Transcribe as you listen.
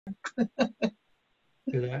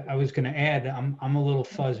'Cause I was going to add, I'm a little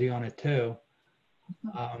fuzzy on it too.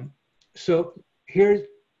 So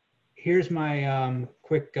here's my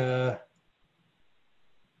quick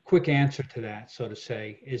answer to that, so to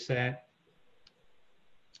say, is that,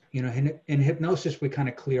 you know, in hypnosis we kind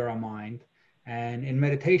of clear our mind, and in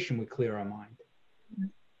meditation we clear our mind.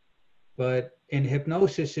 But in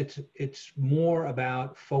hypnosis, it's more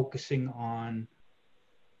about focusing on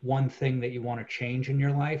one thing that you want to change in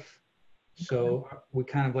your life. So we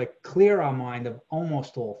kind of like clear our mind of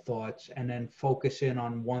almost all thoughts and then focus in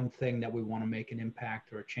on one thing that we want to make an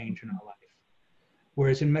impact or a change in our life.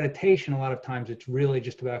 Whereas in meditation, a lot of times it's really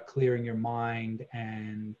just about clearing your mind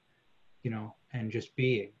and, you know, and just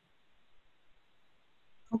being.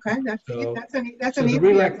 Okay, that's So, that's so an the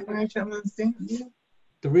easy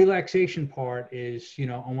the relaxation part is, you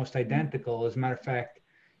know, almost identical. As a matter of fact,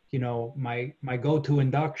 you know, my go-to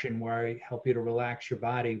induction where I help you to relax your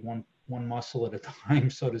body one muscle at a time,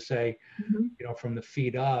 so to say, you know, from the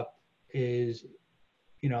feet up is,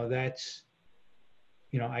 you know, that's,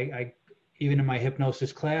 you know, I even in my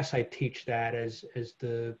hypnosis class, I teach that as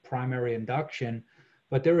the primary induction.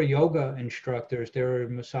 But there are yoga instructors, there are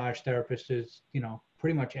massage therapists, there's, you know,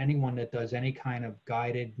 pretty much anyone that does any kind of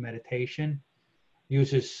guided meditation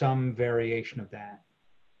uses some variation of that.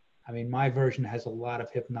 I mean, my version has a lot of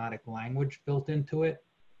hypnotic language built into it,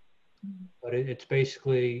 but it's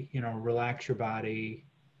basically, you know, relax your body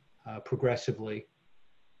progressively.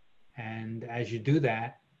 And as you do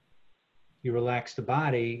that, you relax the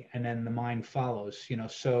body and then the mind follows, you know.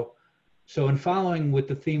 So in following with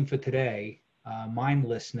the theme for today,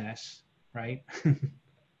 mindlessness, right?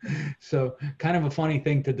 So kind of a funny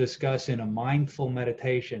thing to discuss in a mindful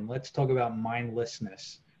meditation. Let's talk about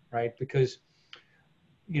mindlessness, right? Because,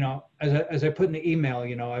 you know, as I put in the email,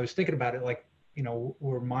 you know, I was thinking about it like, you know,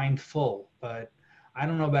 we're mindful, but I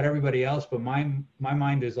don't know about everybody else, but my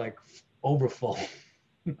mind is like overfull.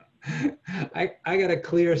 I got to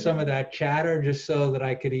clear some of that chatter just so that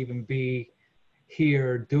I could even be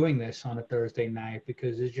here doing this on a Thursday night,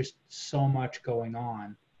 because there's just so much going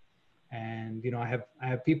on. And, you know, I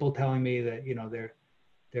have people telling me that, you know,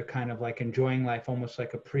 they're kind of like enjoying life almost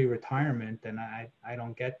like a pre-retirement. And I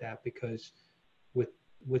don't get that, because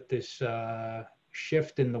with this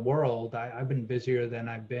shift in the world, I've been busier than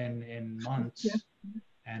I've been in months. Yeah.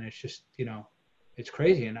 And it's just, you know, it's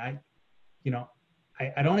crazy. And you know,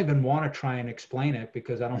 I don't even want to try and explain it,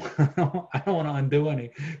 because I don't want to undo any,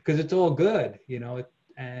 because it's all good, you know,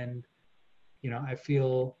 and, you know, I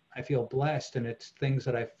feel blessed, and it's things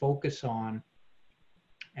that I focus on.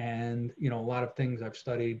 And, you know, a lot of things I've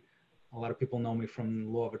studied, a lot of people know me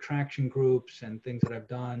from law of attraction groups and things that I've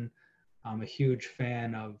done. I'm a huge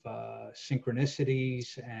fan of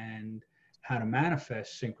synchronicities and how to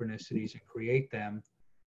manifest synchronicities and create them.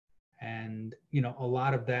 And, you know, a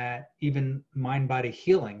lot of that, even mind body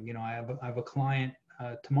healing, you know, I have a client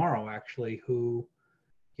tomorrow actually who,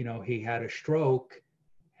 you know, he had a stroke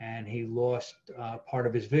and he lost part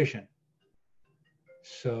of his vision.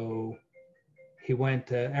 So he went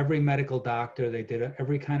to every medical doctor, they did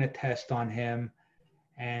every kind of test on him,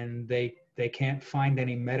 and they can't find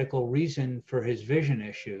any medical reason for his vision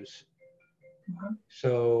issues.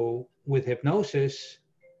 So with hypnosis,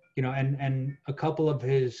 you know, and a couple of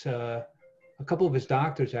his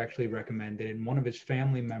doctors actually recommended it, and one of his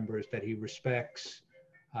family members that he respects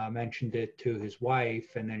mentioned it to his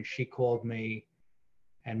wife, and then she called me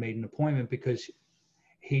and made an appointment, because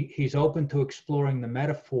he's open to exploring the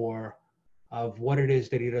metaphor of what it is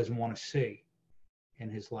that he doesn't want to see in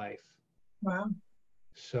his life. Wow.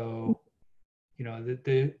 So, you know,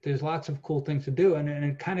 there's lots of cool things to do, and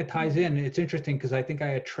it kind of ties in. It's interesting because I think I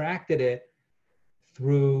attracted it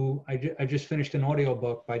through, I just finished an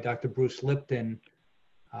audiobook by Dr. Bruce Lipton,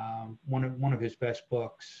 one of his best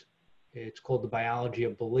books. It's called The Biology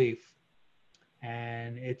of Belief.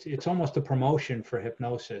 And it's almost a promotion for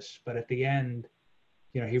hypnosis. But at the end,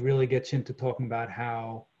 you know, he really gets into talking about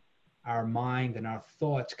how our mind and our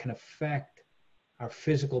thoughts can affect our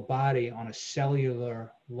physical body on a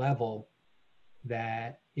cellular level,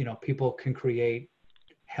 that, you know, people can create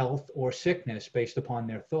health or sickness based upon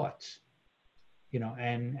their thoughts, you know,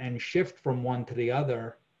 and shift from one to the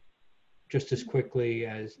other just as quickly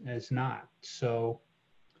as not. So,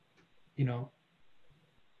 you know,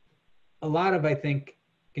 a lot of, I think,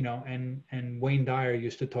 you know, and Wayne Dyer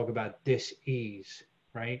used to talk about dis-ease,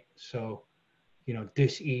 right? So, you know,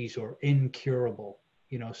 dis-ease or incurable,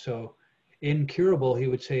 you know, so incurable, he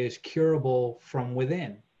would say, is curable from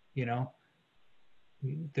within. You know,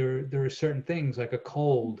 there are certain things like a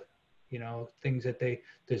cold, you know, things that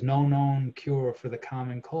there's no known cure for the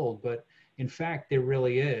common cold, but in fact, there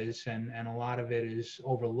really is, and a lot of it is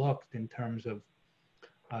overlooked in terms of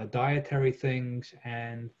dietary things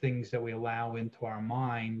and things that we allow into our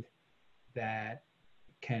mind that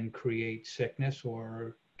can create sickness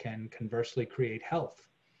or can conversely create health.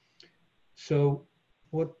 So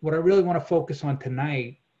what I really want to focus on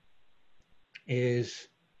tonight is,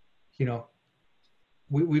 you know,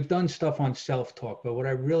 we've done stuff on self-talk, but what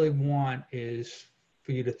I really want is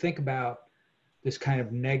for you to think about this kind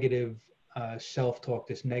of negative self-talk,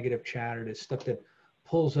 this negative chatter, this stuff that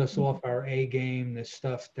pulls us off our A game, this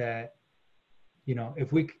stuff that, you know,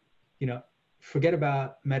 if we, you know, forget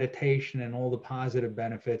about meditation and all the positive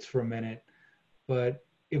benefits for a minute, but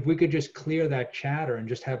if we could just clear that chatter and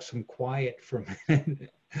just have some quiet for a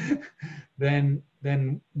minute,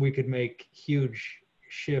 then we could make huge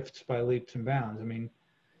shifts by leaps and bounds. I mean,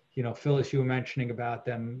 you know, Phyllis, you were mentioning about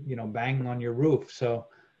them, you know, banging on your roof. So,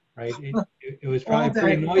 right, it was probably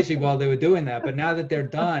pretty noisy while they were doing that. But now that they're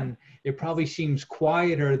done, it probably seems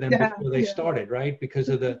quieter than before they started, right? Because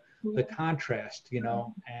of the contrast, you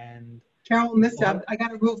know. And Carol missed out. I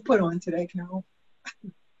got a roof put on today, Carol.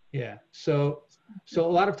 Yeah. So a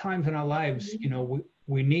lot of times in our lives, you know,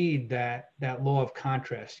 we need that law of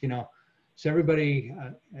contrast, you know. So everybody,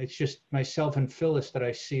 it's just myself and Phyllis that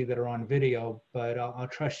I see that are on video, but I'll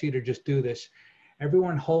trust you to just do this.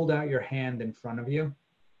 Everyone hold out your hand in front of you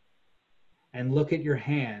and look at your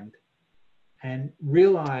hand and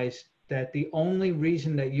realize that the only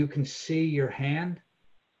reason that you can see your hand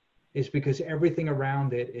is because everything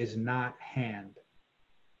around it is not hand.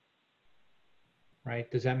 Right?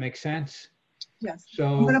 Does that make sense? Yes. So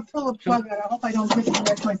I'm going to pull a plug out. I hope I don't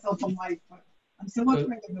disconnect myself from life, but I'm so much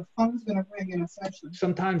ready. The phone's going to ring in a second.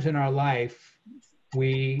 Sometimes in our life,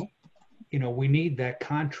 we need that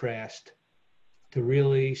contrast to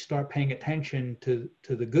really start paying attention to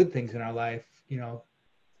the good things in our life. You know,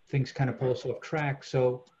 things kind of pull us off track.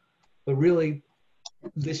 So, but really,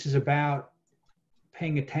 this is about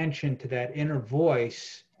paying attention to that inner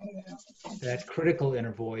voice, that critical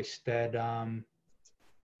inner voice that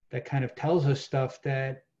that kind of tells us stuff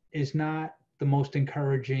that is not the most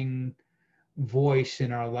encouraging voice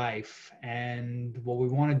in our life. And what we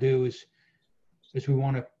want to do is we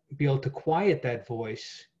want to be able to quiet that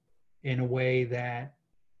voice in a way that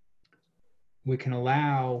we can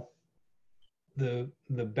allow the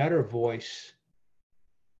better voice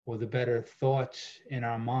or the better thoughts in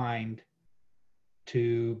our mind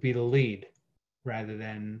to be the lead rather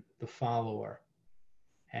than the follower.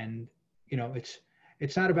 And, you know,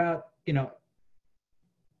 it's not about, you know,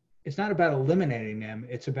 it's not about eliminating them.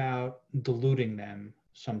 It's about diluting them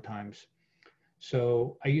sometimes.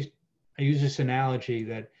 So I use this analogy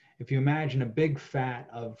that if you imagine a big vat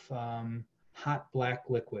of hot black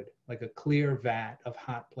liquid, like a clear vat of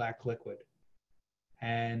hot black liquid,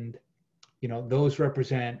 and you know those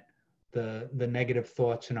represent the negative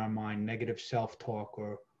thoughts in our mind, negative self-talk,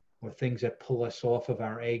 or things that pull us off of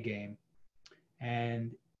our A game,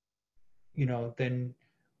 and you know then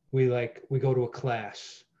we go to a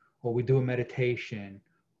class, or we do a meditation,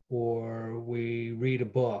 or we read a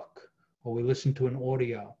book, or we listen to an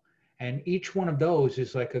audio. And each one of those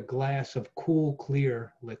is like a glass of cool,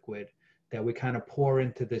 clear liquid that we kind of pour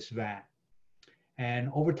into this vat. And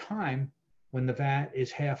over time, when the vat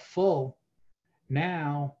is half full,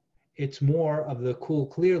 now it's more of the cool,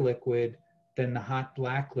 clear liquid than the hot,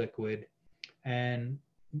 black liquid. And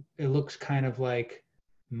it looks kind of like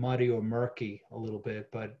muddy or murky a little bit,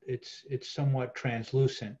 but it's somewhat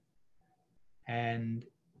translucent. And,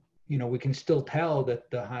 you know, we can still tell that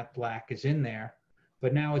the hot black is in there,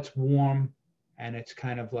 but now it's warm and it's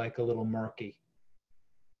kind of like a little murky.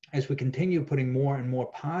 As we continue putting more and more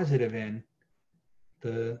positive in,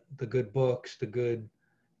 the good books, the good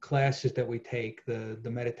classes that we take, the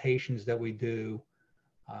meditations that we do,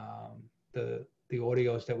 the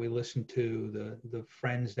audios that we listen to, the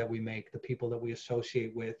friends that we make, the people that we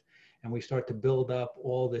associate with, and we start to build up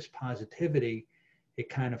all this positivity, it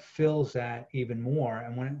kind of fills that even more.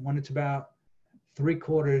 And when it's about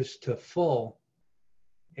 3/4 to full,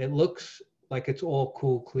 it looks like it's all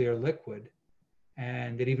cool, clear liquid,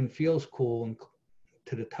 and it even feels cool and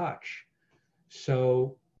to the touch.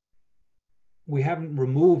 So we haven't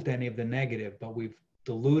removed any of the negative, but we've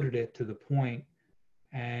diluted it to the point.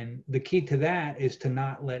 And the key to that is to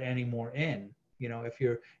not let any more in. You know, if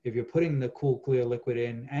you're putting the cool, clear liquid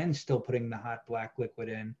in and still putting the hot black liquid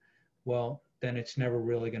in, well, then it's never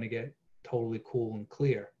really going to get totally cool and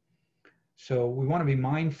clear. So we want to be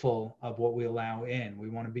mindful of what we allow in. We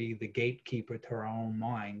want to be the gatekeeper to our own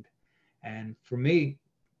mind. And for me,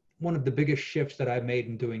 one of the biggest shifts that I've made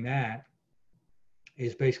in doing that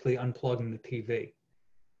is basically unplugging the TV.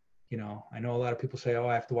 You know, I know a lot of people say, oh,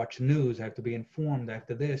 I have to watch the news, I have to be informed, I have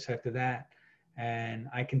to this, I have to that. And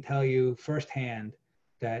I can tell you firsthand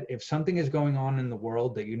that if something is going on in the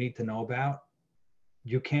world that you need to know about,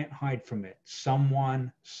 you can't hide from it.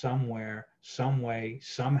 Someone, somewhere, some way,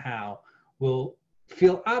 somehow will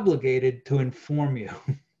feel obligated to inform you,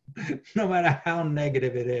 no matter how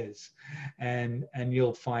negative it is, and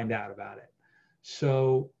you'll find out about it.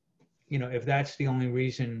 So, you know, if that's the only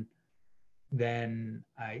reason, then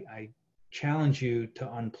I challenge you to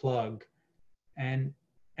unplug. And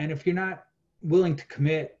if you're not willing to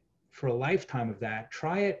commit for a lifetime of that,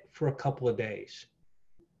 try it for a couple of days.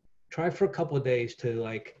 Try for a couple of days to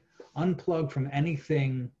like unplug from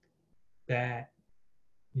anything that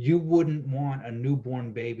you wouldn't want a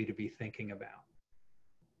newborn baby to be thinking about.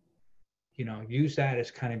 You know, use that as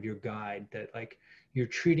kind of your guide, that like you're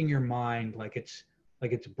treating your mind like it's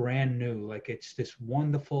brand new, like it's this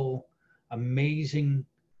wonderful, amazing,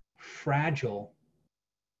 fragile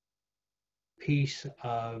piece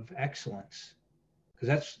of excellence,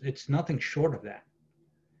 because it's nothing short of that.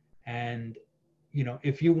 And you know,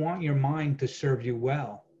 if you want your mind to serve you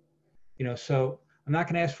well, you know, so I'm not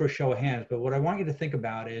going to ask for a show of hands, but what I want you to think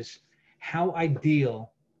about is, how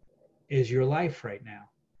ideal is your life right now?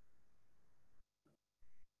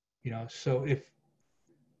 You know, so if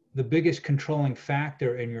the biggest controlling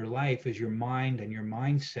factor in your life is your mind and your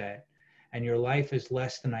mindset, and your life is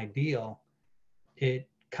less than ideal, it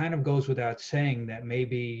kind of goes without saying that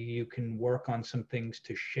maybe you can work on some things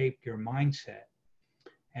to shape your mindset.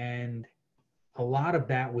 And a lot of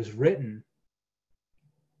that was written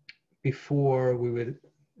before we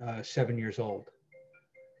were 7 years old.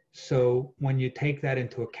 So when you take that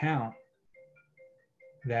into account,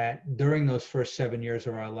 that during those first 7 years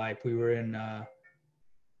of our life, we were in a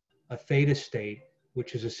theta state,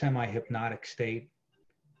 which is a semi-hypnotic state,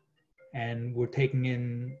 and we're taking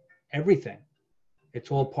in everything. It's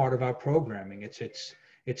all part of our programming.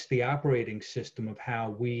 It's the operating system of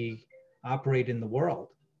how we operate in the world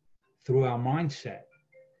through our mindset.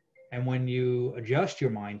 And when you adjust your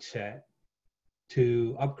mindset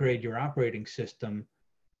to upgrade your operating system,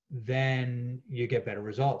 then you get better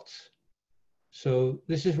results. So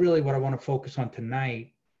this is really what I want to focus on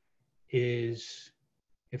tonight is,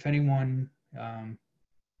 if anyone, I'm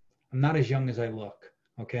not as young as I look,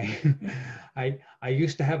 okay? I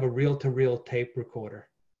used to have a reel-to-reel tape recorder,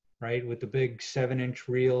 right, with the big 7-inch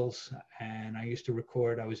reels, and I used to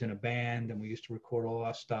record. I was in a band, and we used to record all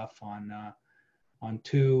our stuff on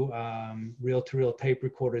two reel-to-reel tape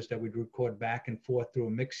recorders that we'd record back and forth through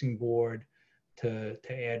a mixing board to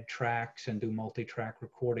add tracks and do multi-track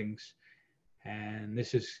recordings. And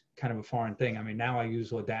this is kind of a foreign thing. I mean, now I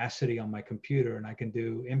use Audacity on my computer and I can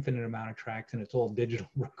do infinite amount of tracks, and it's all digital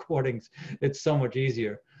recordings. It's so much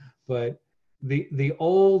easier. But the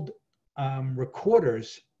old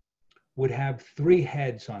recorders would have 3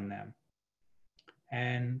 heads on them.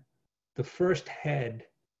 And the first head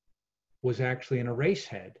was actually an erase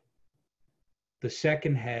head. The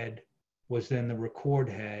second head was then the record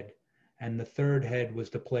head. And the third head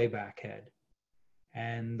was the playback head.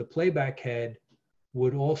 And the playback head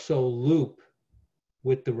would also loop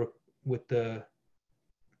with the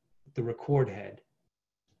record head,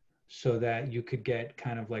 so that you could get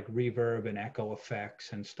kind of like reverb and echo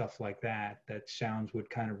effects and stuff like that. That sounds would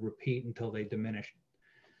kind of repeat until they diminished.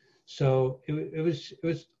 So it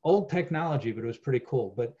was old technology, but it was pretty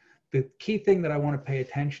cool. But the key thing that I want to pay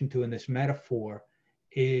attention to in this metaphor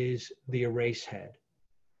is the erase head.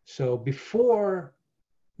 So before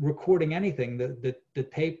recording anything, the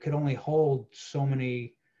tape could only hold so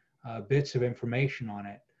many bits of information on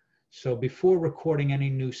it. So before recording any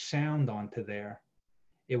new sound onto there,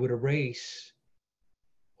 it would erase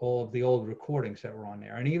all of the old recordings that were on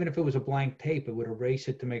there. And even if it was a blank tape, it would erase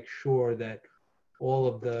it to make sure that all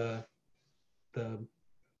of the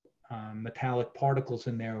metallic particles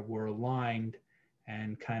in there were aligned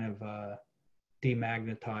and kind of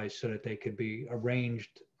demagnetized, so that they could be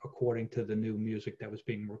arranged according to the new music that was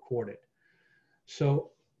being recorded. So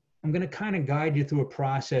I'm going to kind of guide you through a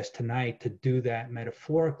process tonight to do that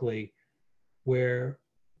metaphorically, where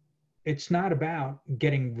it's not about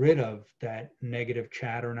getting rid of that negative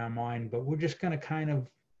chatter in our mind, but we're just going to kind of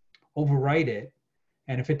overwrite it.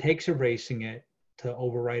 And if it takes erasing it to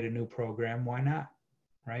overwrite a new program, why not,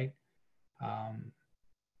 right?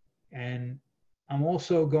 And I'm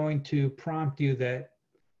also going to prompt you that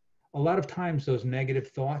a lot of times those negative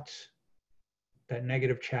thoughts, that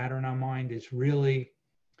negative chatter in our mind is really,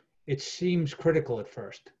 it seems critical at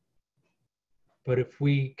first. But if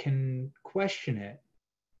we can question it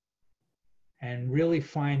and really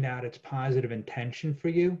find out its positive intention for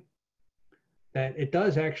you, that it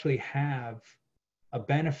does actually have a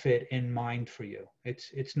benefit in mind for you.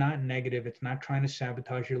 It's not negative. It's not trying to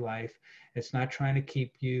sabotage your life. It's not trying to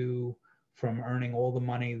keep you from earning all the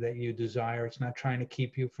money that you desire. It's not trying to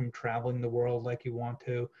keep you from traveling the world like you want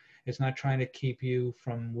to. It's not trying to keep you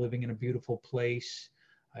from living in a beautiful place.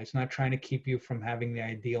 It's not trying to keep you from having the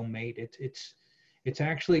ideal mate. It's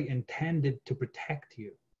actually intended to protect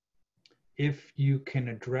you if you can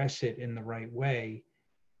address it in the right way.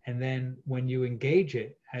 And then when you engage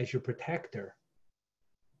it as your protector,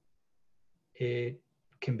 it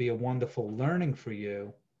can be a wonderful learning for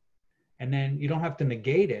you. And then you don't have to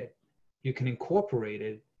negate it. You can incorporate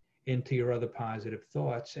it into your other positive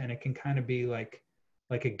thoughts, and it can kind of be like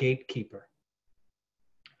a gatekeeper.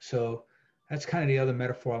 So that's kind of the other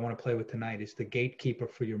metaphor I want to play with tonight, is the gatekeeper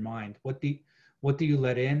for your mind. What do you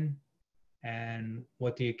let in, and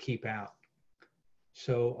what do you keep out?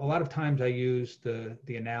 So a lot of times I use the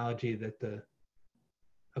analogy that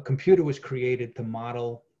a computer was created to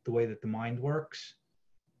model the way that the mind works.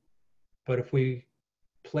 But if we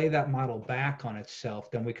play that model back on itself,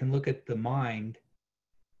 then we can look at the mind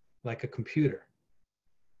like a computer.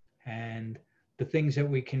 And the things that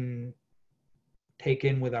we can take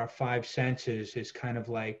in with our five senses is kind of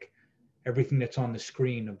like everything that's on the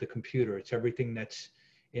screen of the computer. It's everything that's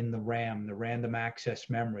in the RAM, the random access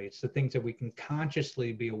memory. It's the things that we can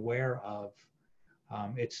consciously be aware of.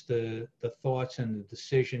 It's the thoughts and the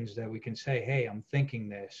decisions that we can say, hey, I'm thinking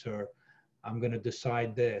this, or I'm going to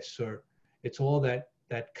decide this, or it's all that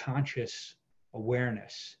conscious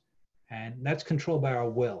awareness. And that's controlled by our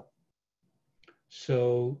will.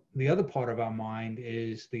 So the other part of our mind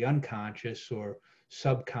is the unconscious or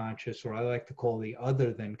subconscious, or I like to call the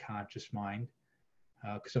other than conscious mind,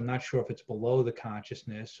 because I'm not sure if it's below the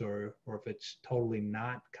consciousness or if it's totally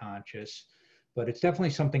not conscious, but it's definitely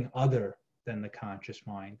something other than the conscious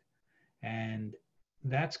mind. And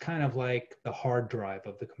that's kind of like the hard drive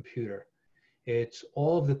of the computer. It's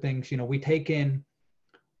all of the things, we take in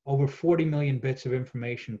over 40 million bits of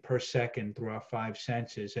information per second through our five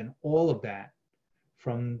senses, and all of that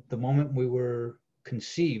from the moment we were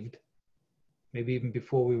conceived, maybe even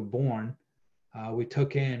before we were born, we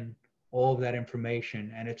took in all of that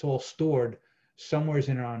information, and it's all stored somewhere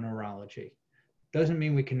in our neurology. Doesn't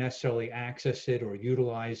mean we can necessarily access it or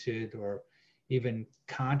utilize it or even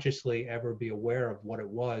consciously ever be aware of what it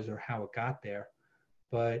was or how it got there,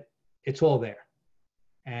 but it's all there.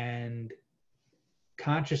 And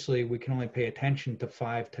consciously, we can only pay attention to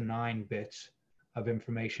 5 to 9 bits of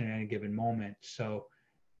information at any given moment. So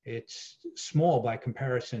it's small by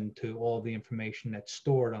comparison to all the information that's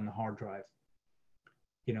stored on the hard drive.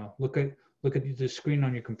 Look at the screen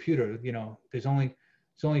on your computer. There's only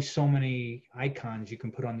so many icons you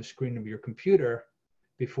can put on the screen of your computer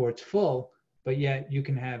before it's full, but yet you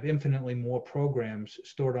can have infinitely more programs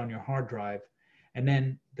stored on your hard drive. And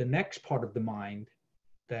then the next part of the mind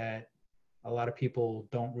that a lot of people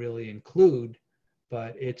don't really include,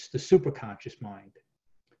 but it's the superconscious mind.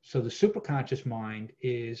 So the superconscious mind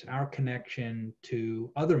is our connection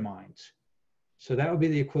to other minds. So that would be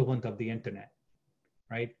the equivalent of the internet,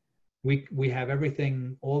 right? We have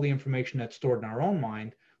everything, all the information that's stored in our own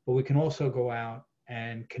mind, but we can also go out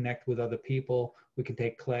and connect with other people. We can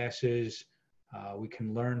take classes, we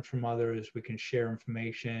can learn from others, we can share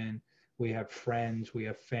information. We have friends, we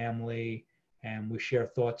have family, and we share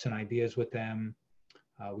thoughts and ideas with them.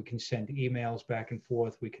 We can send emails back and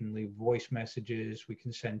forth. We can leave voice messages. We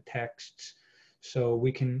can send texts. So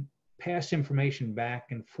we can pass information back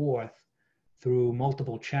and forth through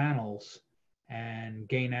multiple channels and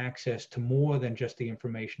gain access to more than just the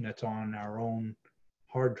information that's on our own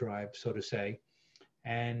hard drive, so to say,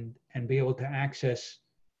 and be able to access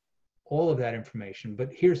all of that information.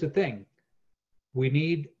 But here's the thing. We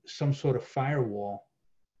need some sort of firewall,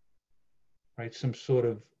 right? Some sort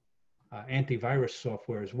of antivirus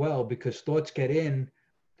software as well, because thoughts get in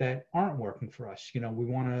that aren't working for us. We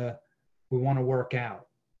want to work out,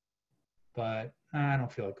 but I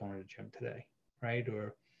don't feel like going to the gym today, right?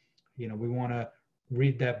 Or, we want to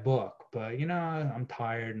read that book, but I'm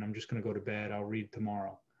tired and I'm just going to go to bed. I'll read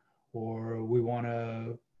tomorrow. Or we want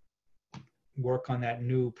to work on that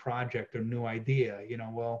new project or new idea.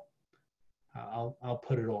 Well, I'll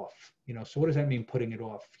put it off. So what does that mean, putting it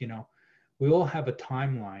off? We all have a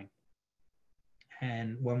timeline.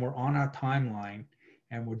 And when we're on our timeline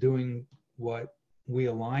and we're doing what we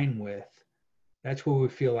align with, that's where we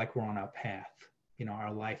feel like we're on our path,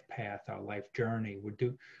 our life path, our life journey.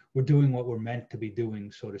 We're doing what we're meant to be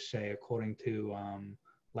doing, so to say, according to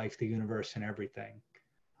life, the universe, and everything.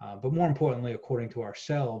 But more importantly, according to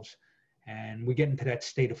ourselves. And we get into that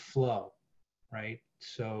state of flow, right?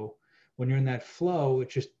 So when you're in that flow,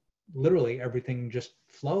 it's just literally everything just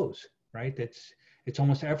flows, right? It's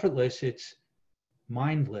almost effortless. It's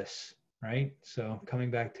mindless, right? So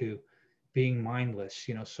coming back to being mindless,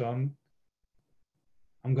 so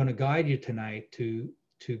I'm going to guide you tonight to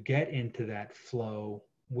get into that flow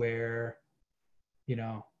where,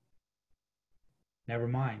 never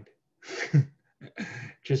mind.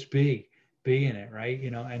 Just be in it, right?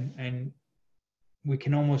 And we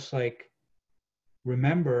can almost like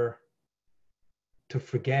remember to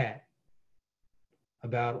forget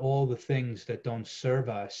about all the things that don't serve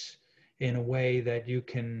us, in a way that you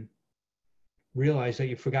can realize that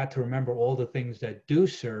you forgot to remember all the things that do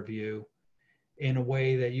serve you, in a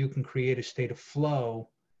way that you can create a state of flow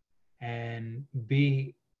and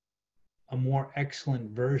be a more excellent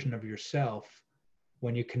version of yourself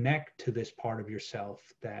when you connect to this part of yourself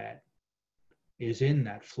that is in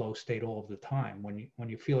that flow state all of the time, when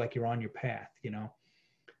you feel like you're on your path,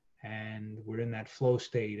 and we're in that flow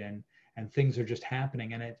state, and things are just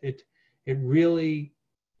happening, and it really,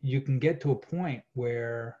 you can get to a point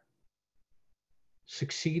where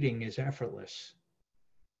succeeding is effortless,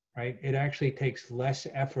 right? It actually takes less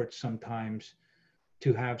effort sometimes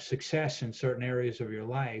to have success in certain areas of your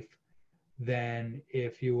life than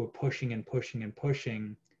if you were pushing and pushing and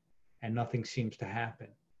pushing and nothing seems to happen.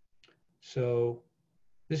 So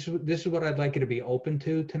this is what I'd like you to be open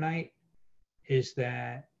to tonight, is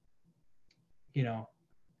that,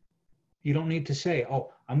 you don't need to say,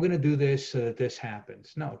 oh, I'm going to do this so that this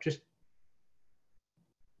happens. No, just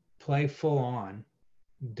play full on,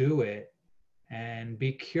 do it, and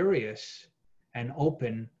be curious and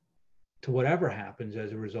open to whatever happens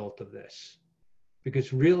as a result of this.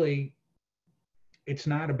 Because really, it's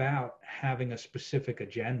not about having a specific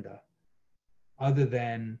agenda, other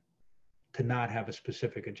than to not have a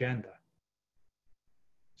specific agenda.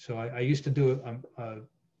 So I used to do a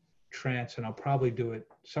trance, and I'll probably do it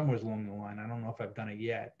somewhere along the line. I don't know if I've done it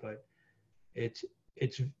yet, but it's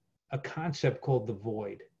a concept called the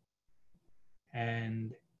void.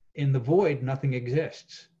 And in the void, nothing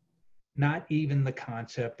exists, not even the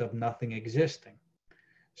concept of nothing existing.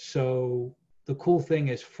 So the cool thing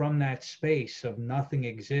is, from that space of nothing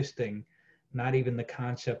existing, not even the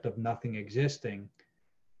concept of nothing existing,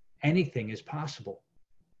 anything is possible,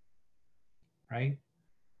 right?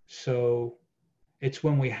 So it's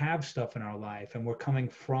when we have stuff in our life and we're coming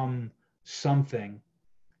from something,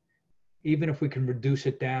 even if we can reduce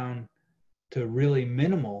it down to really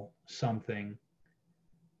minimal something,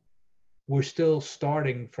 we're still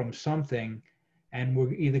starting from something, and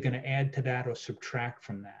we're either going to add to that or subtract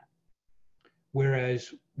from that.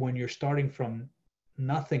 Whereas when you're starting from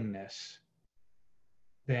nothingness,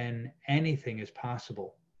 then anything is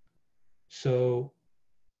possible. So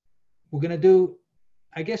we're going to do,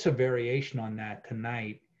 I guess, a variation on that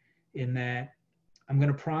tonight, in that I'm going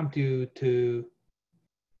to prompt you to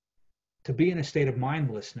be in a state of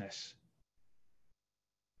mindlessness,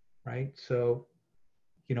 right? So,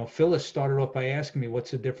 Phyllis started off by asking me,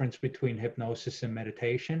 what's the difference between hypnosis and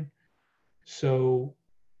meditation? So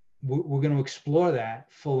we're going to explore that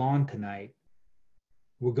full on tonight.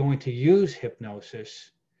 We're going to use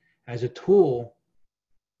hypnosis as a tool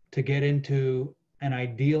to get into an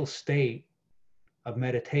ideal state of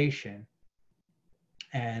meditation.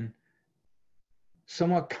 And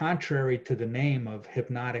somewhat contrary to the name of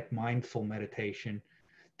hypnotic mindful meditation,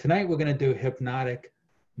 tonight we're going to do hypnotic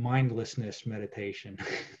mindlessness meditation.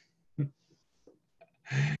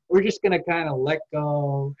 We're just going to kind of let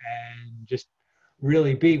go and just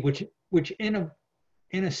really be, which in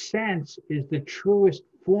a sense is the truest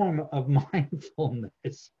form of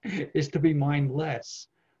mindfulness, is to be mindless,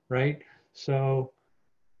 right? So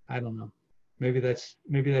I don't know. Maybe that's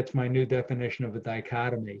my new definition of a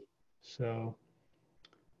dichotomy. So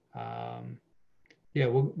yeah,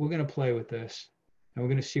 we're going to play with this, and we're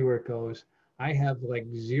going to see where it goes. I have like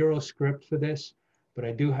zero script for this, but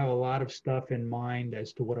I do have a lot of stuff in mind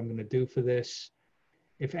as to what I'm going to do for this.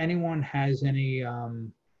 If anyone has any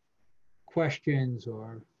questions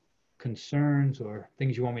or concerns or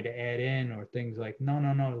things you want me to add in, or things like,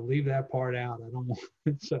 no, leave that part out, I don't want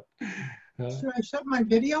it. So, should I shut my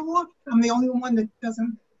video off? I'm the only one that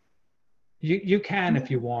doesn't. You can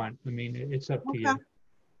if you want. I mean, it's up to you.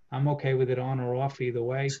 I'm okay with it on or off either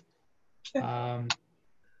way.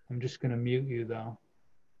 I'm just going to mute you though.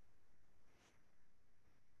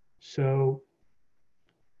 So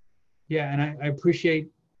yeah, and I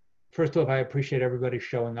appreciate, first off, I appreciate everybody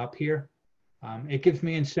showing up here. It gives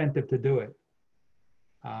me incentive to do it.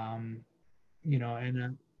 And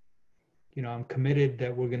I'm committed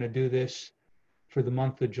that we're going to do this for the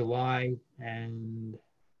month of July, and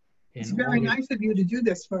it's very nice of you to do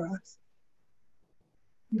this for us.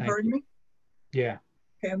 You Thank heard you. me? Yeah.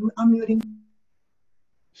 Okay, I'm muting.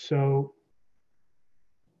 So,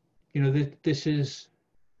 this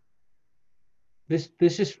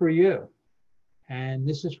is for you, and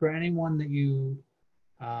this is for anyone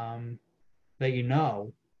um, that you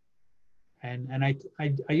know. And I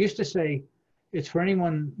used to say it's for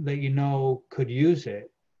anyone that you know could use it,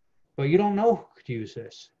 but you don't know who could use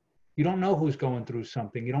this. You don't know who's going through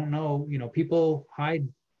something. You don't know, people hide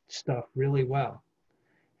stuff really well.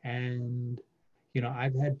 And,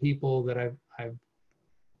 I've had people that I've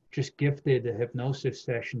just gifted a hypnosis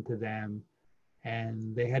session to them,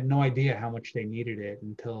 and they had no idea how much they needed it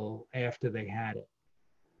until after they had it.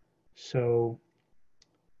 So,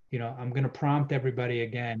 I'm going to prompt everybody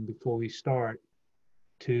again before we start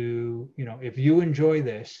to, if you enjoy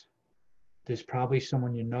this, there's probably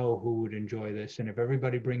someone you know who would enjoy this. And if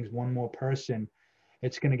everybody brings one more person,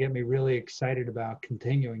 it's going to get me really excited about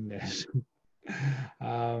continuing this.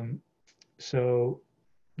 um, so,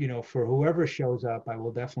 for whoever shows up, I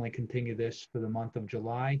will definitely continue this for the month of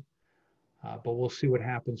July, but we'll see what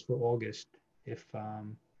happens for August.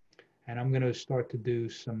 And I'm going to start to do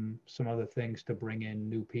some other things to bring in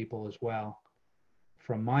new people as well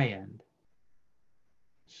from my end.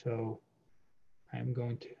 So I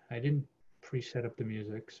didn't pre-set up the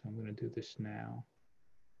music, so I'm going to do this now.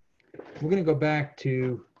 We're going to go back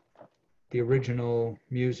to the original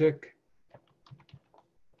music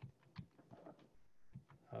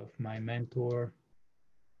of my mentor,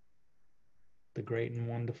 the great and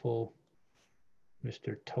wonderful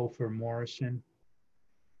Mr. Topher Morrison.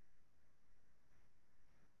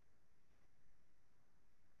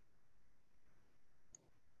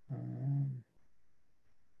 Um,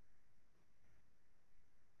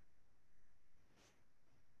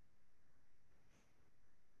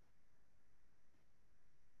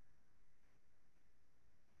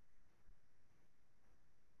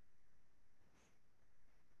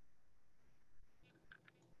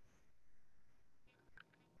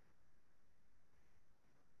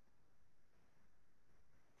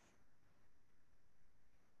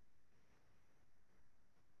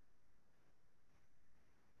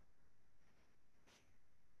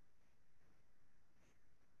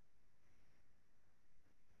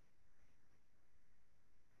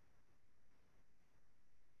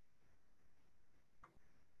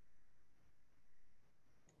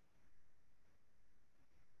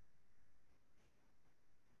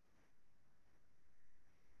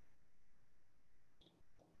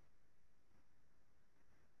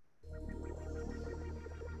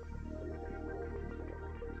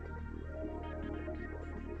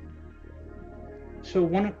 so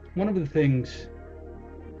one of the things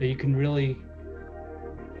that you can really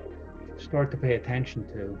start to pay attention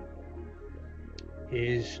to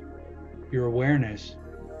is your awareness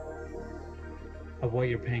of what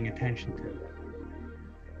you're paying attention to.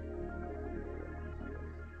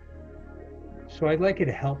 So I'd like you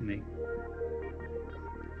to help me,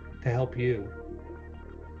 to help you,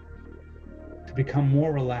 to become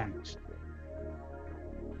more relaxed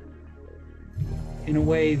in a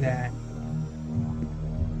way that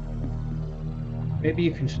maybe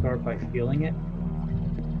you can start by feeling it,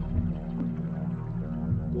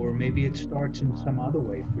 or maybe it starts in some other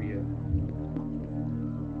way for you.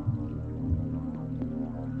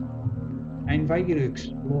 I invite you to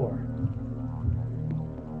explore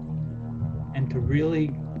and to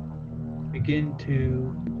really begin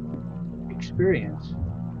to experience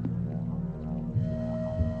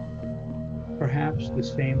perhaps the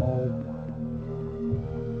same old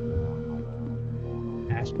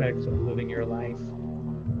aspects of living your life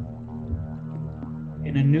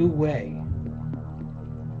in a new way,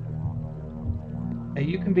 that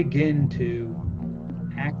you can begin to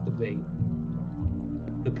activate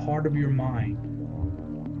the part of your mind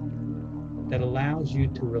that allows you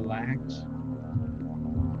to relax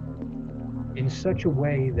in such a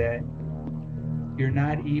way that you're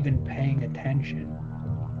not even paying attention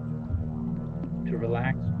to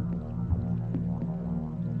relax.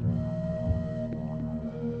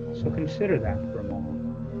 So consider that for a moment.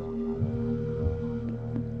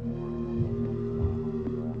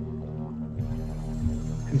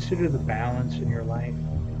 Consider the balance in your life,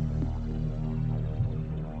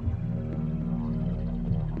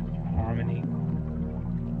 harmony,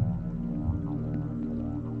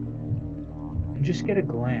 and just get a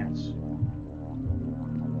glance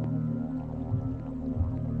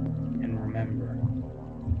and remember.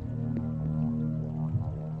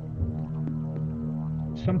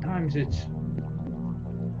 Sometimes it's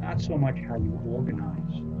not so much how you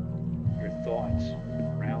organize your thoughts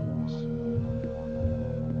around this,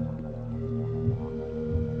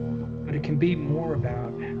 But it can be more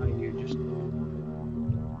about how you just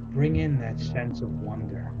bring in that sense of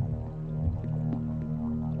wonder.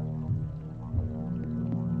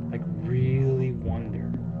 Like really wonder.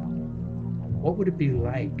 What would it be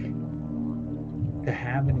like to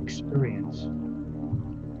have an experience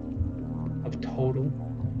of total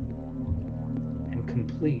and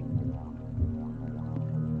complete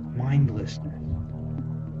mindlessness?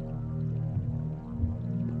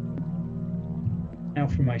 Now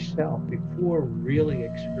for myself, before really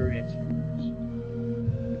experiencing this,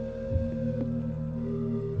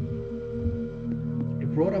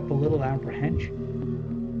 it brought up a little apprehension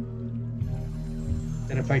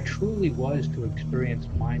that if I truly was to experience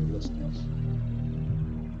mindlessness,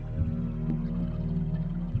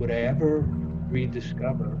 would I ever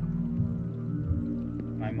rediscover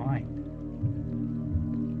my mind?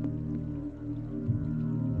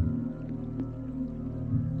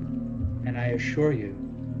 And I assure you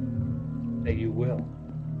that you will.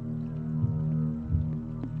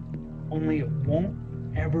 Only it won't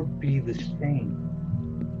ever be the same,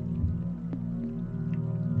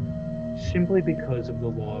 simply because of the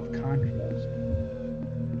law of contrast.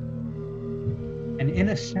 And in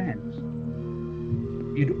a sense,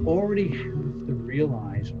 you'd already have to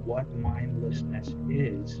realize what mindlessness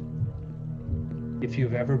is if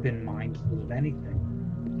you've ever been mindful of anything.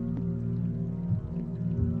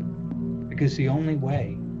 Because the only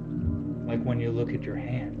way, like when you look at your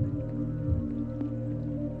hand,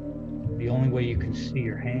 the only way you can see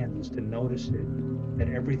your hand is to notice it, that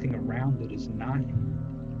everything around it is not it.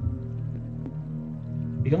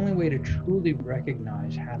 The only way to truly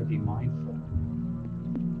recognize how to be mindful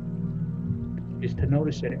is to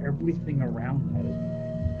notice that everything around that is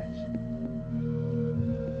mindless.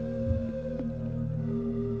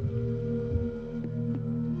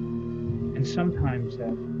 And sometimes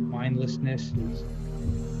that mindlessness is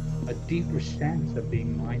a deeper sense of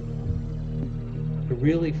being mindful, to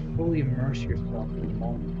really fully immerse yourself in the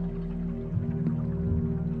moment.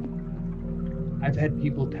 I've had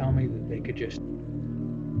people tell me that they could just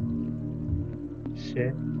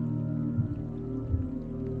sit,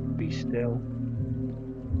 be still,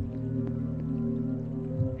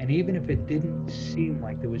 and even if it didn't seem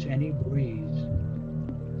like there was any breeze,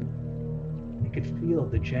 they could feel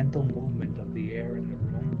the gentle movement of the air in the room,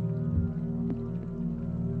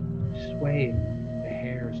 swaying the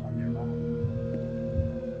hairs on their arm.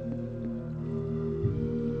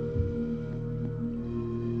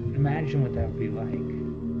 Imagine what that would be like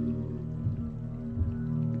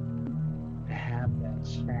to have that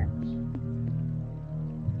sense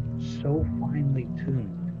so finely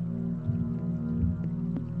tuned,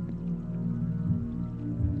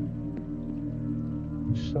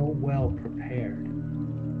 so well prepared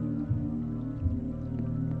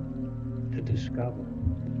to discover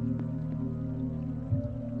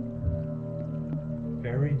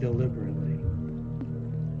very deliberately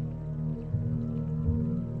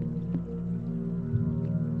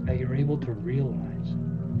that you're able to realize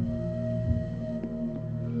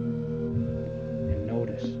and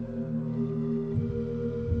notice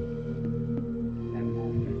that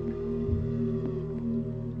moment.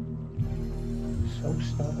 So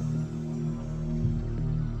subtle,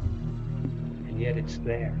 and yet it's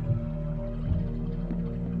there.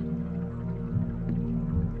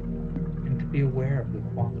 And to be aware of the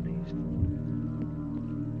qualities,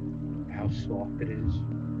 how soft it is,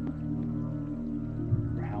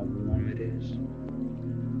 or how warm it is,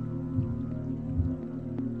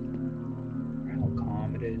 or how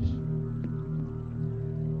calm it is.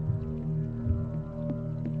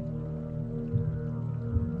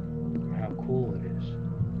 Or how cool it is.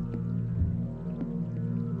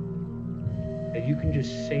 That you can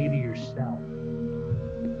just say to yourself,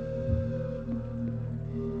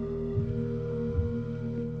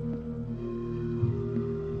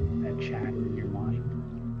 that chatter in your mind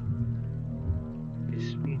is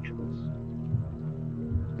speechless.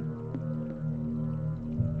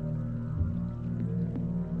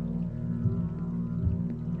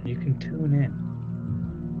 And you can tune in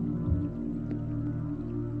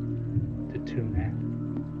to tune out.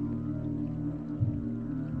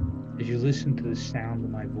 As you listen to the sound of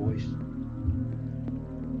my voice,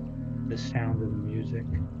 the sound of the music,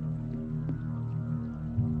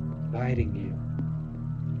 guiding you,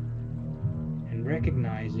 and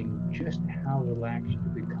recognizing just how relaxed you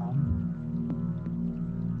become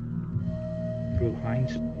through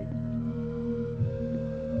hindsight.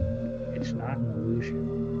 It's not an illusion.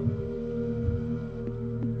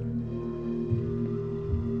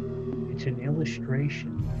 It's an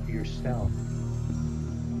illustration for yourself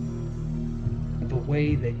of a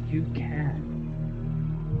way that you can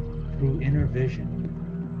through inner vision,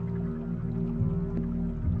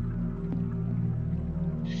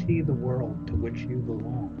 see the world to which you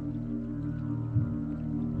belong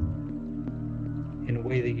in a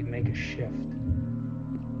way that you make a shift.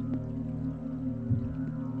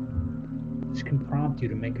 This can prompt you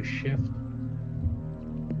to make a shift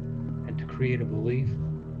and to create a belief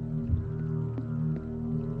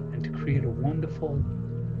and to create a wonderful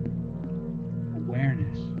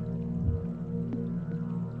awareness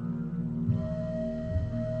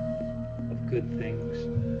of good things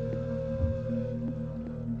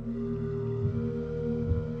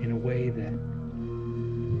in a way that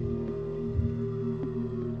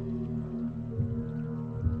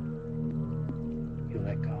you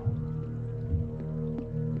let go.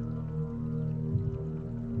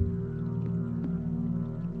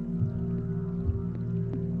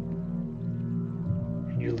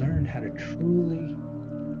 And you learn how to truly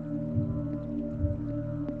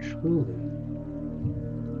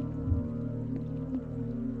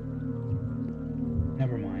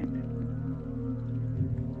never mind.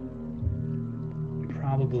 You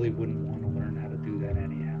probably wouldn't want to learn how to do that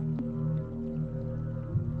anyhow.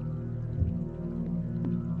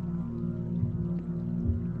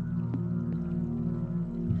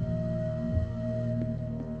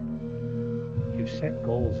 You've set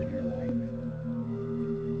goals in your life.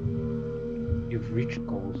 You've reached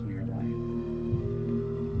goals in your life.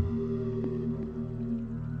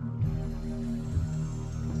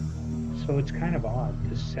 So it's kind of odd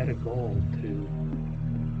to set a goal to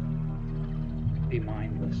be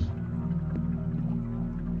mindless,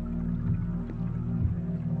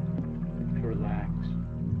 to relax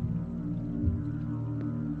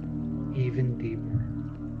even deeper,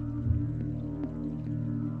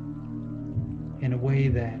 in a way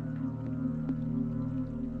that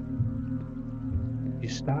you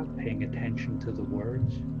stop paying attention to the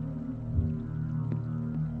words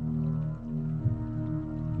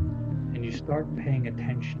and you start paying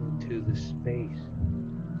attention to the space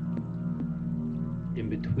in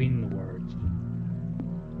between the words,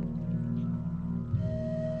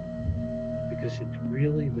 because it's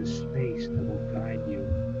really the space that will guide you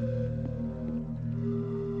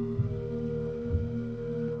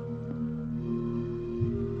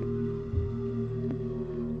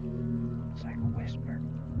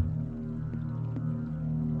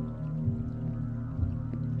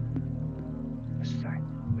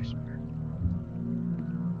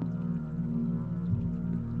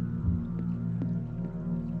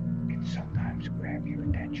grab your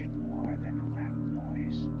attention more than a loud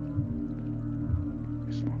noise,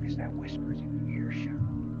 as long as that whisper's in earshot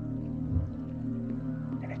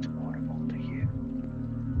and it's audible to you.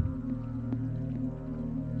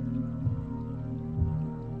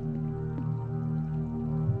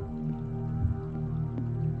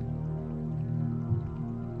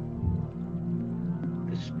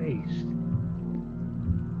 The space.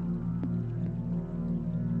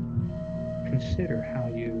 Consider how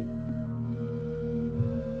you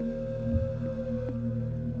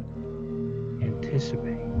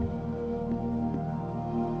anticipate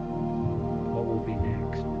what will be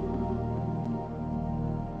next.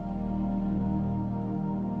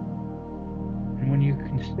 And when you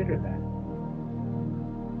consider that,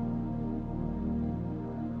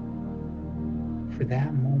 for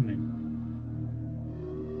that moment,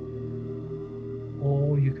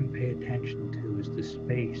 all you can pay attention to is the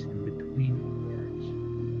space in between the words.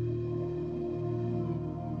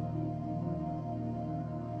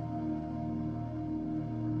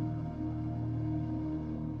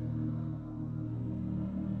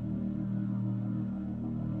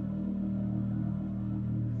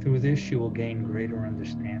 Through this, you will gain greater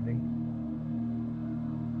understanding,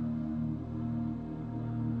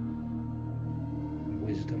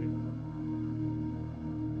 wisdom,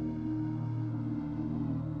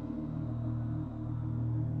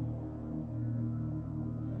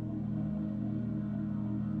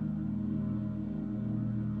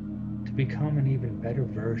 to become an even better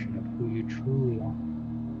version of who you truly are,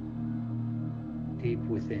 deep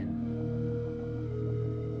within.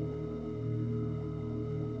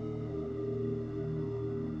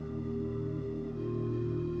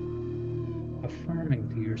 Affirming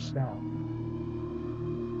to yourself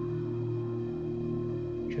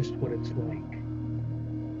just what it's like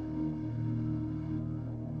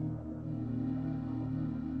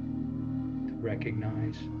to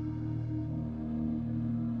recognize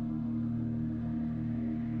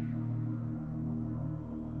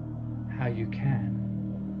how you can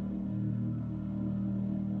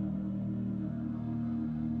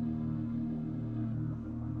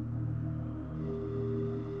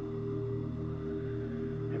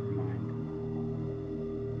never mind.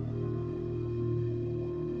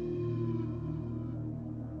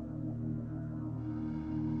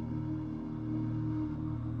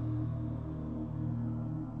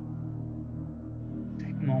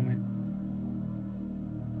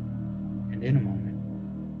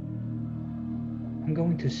 I'm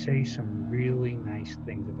going to say some really nice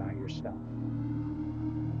things about yourself.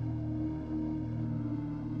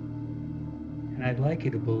 And I'd like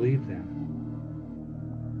you to believe them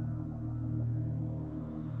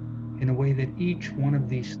in a way that each one of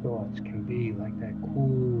these thoughts can be like that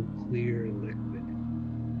cool, clear liquid.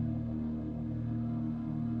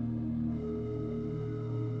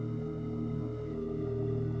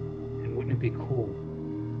 And wouldn't it be cool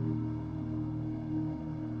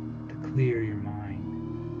to clear your mind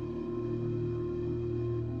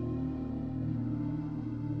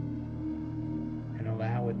and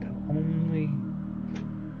allow it to only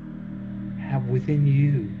have within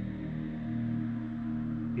you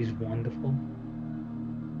these wonderful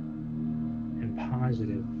and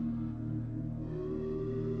positive,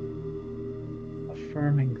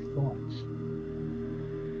 affirming thoughts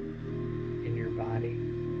in your body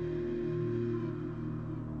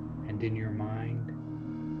and in your mind,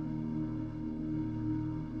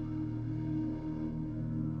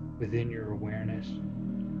 within your awareness,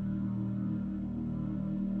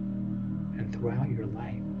 and throughout your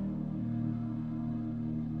life.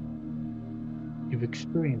 You've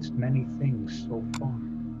experienced many things so far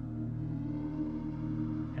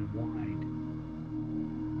and wide.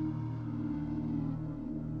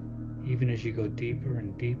 Even as you go deeper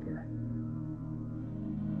and deeper,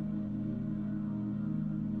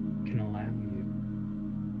 can allow you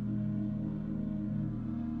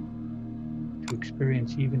to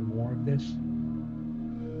experience even more of this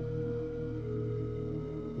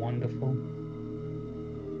wonderful,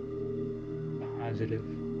 positive,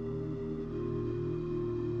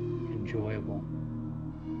 enjoyable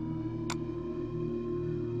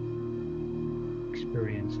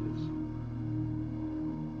experiences.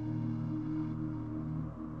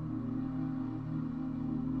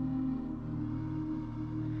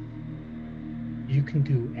 You can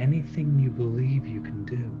do anything you believe you can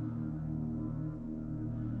do.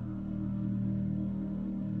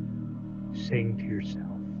 Saying to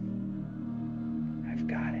yourself, I've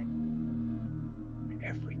got it.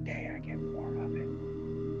 Every day I get more of it.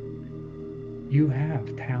 You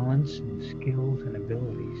have talents and skills and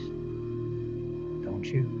abilities, don't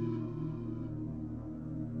you?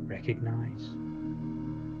 Recognize.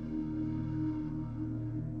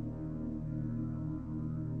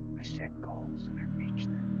 I set goals and I reach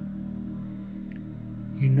them.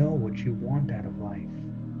 You know what you want out of life.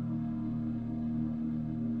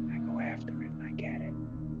 I go after it and I get it.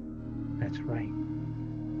 That's right.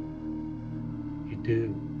 You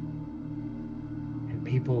do. And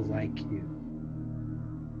people like you.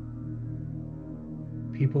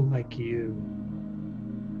 People like you.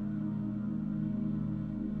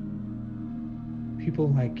 People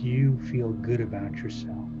like you feel good about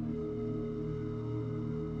yourself.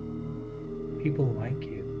 People like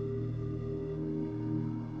you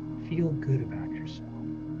feel good about yourself.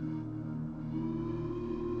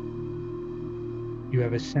 You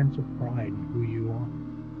have a sense of pride in who you are.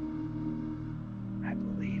 I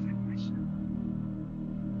believe in myself.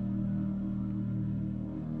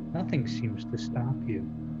 Nothing seems to stop you.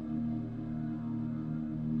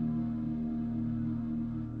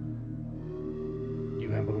 You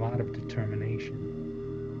have a lot of determination.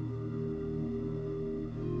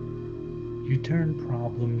 You turn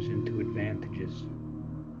problems into advantages.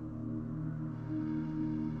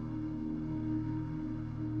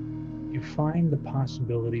 You find the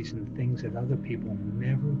possibilities in things that other people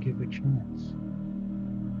never give a chance.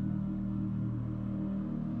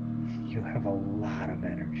 You have a lot of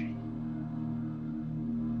energy.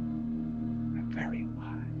 Very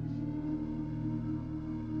wise.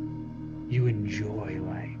 You enjoy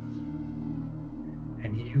life.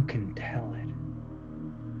 And you can tell it.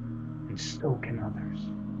 And so can others.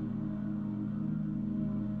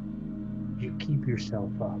 You keep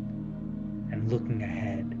yourself up and looking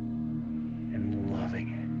ahead and loving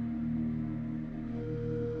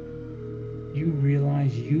it. You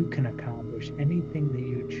realize you can accomplish anything that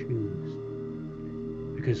you choose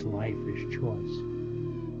because life is choice.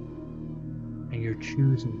 And you're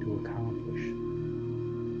choosing to accomplish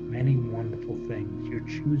many wonderful things. You're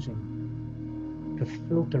choosing to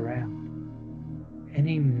filter out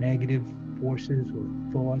any negative forces or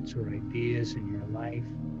thoughts or ideas in your life.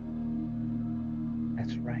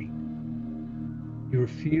 That's right. You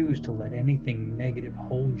refuse to let anything negative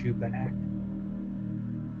hold you back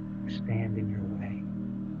or stand in your way.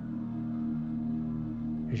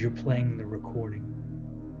 As you're playing the recording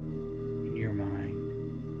in your mind,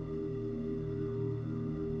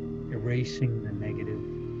 erasing the negative,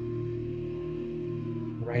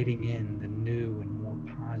 writing in the new and more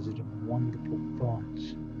positive, wonderful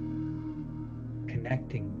thoughts,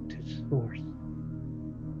 connecting to source,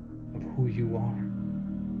 who you are.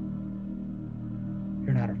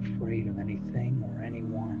 You're not afraid of anything or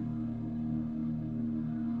anyone.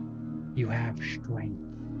 You have strength.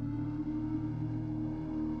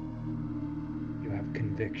 You have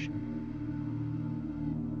conviction.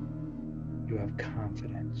 You have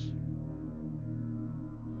confidence.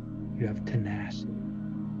 You have tenacity.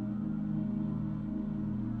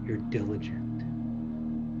 You're diligent.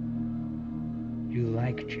 You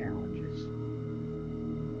like challenges.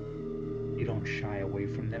 You don't shy away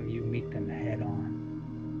from them. You meet them head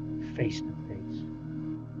on, face to face.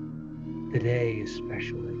 Today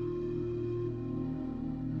especially.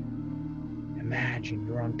 Imagine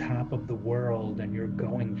you're on top of the world and you're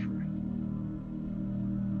going for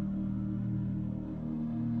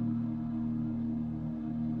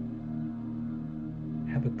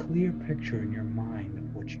it. Have a clear picture in your mind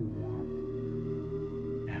of what you want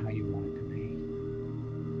and how you want it to be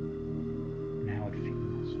and how it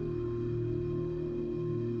feels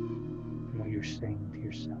and what you're saying to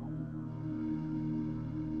yourself.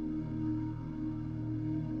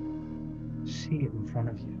 See it in front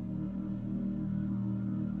of you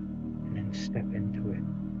and then step into it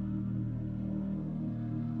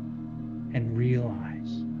and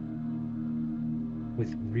realize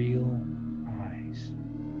with real eyes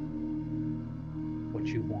what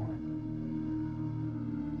you want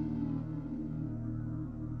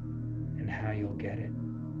and how you'll get it.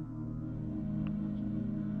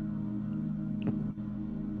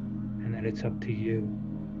 And that it's up to you.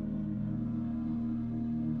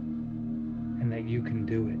 And that you can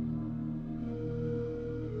do it.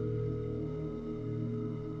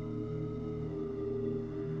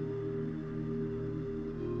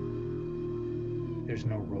 There's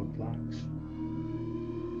no roadblocks.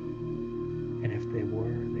 And if they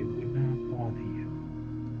were, they would not bother you.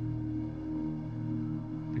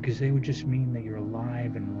 Because they would just mean that you're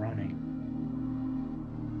alive and running.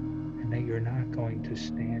 And that you're not going to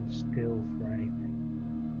stand still for anything.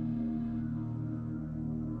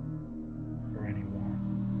 Or anyone.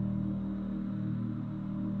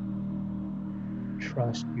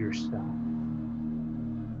 Trust yourself.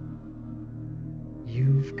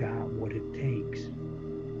 You've got what it takes.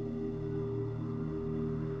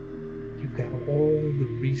 You've got all the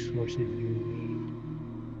resources you need.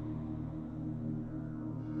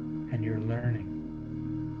 And you're learning.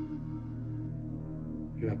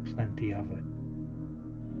 You have plenty of it.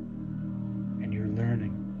 And you're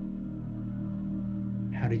learning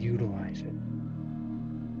how to utilize it.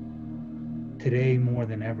 Today more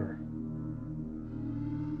than ever.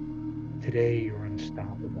 Today you're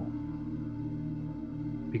unstoppable.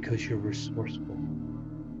 Because you're resourceful.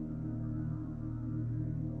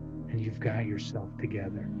 And you've got yourself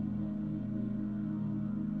together.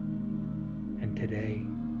 And today,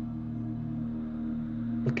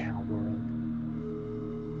 look out, world.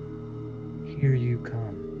 Here you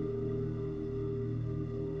come.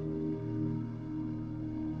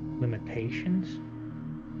 Limitations?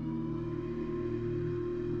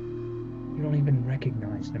 You don't even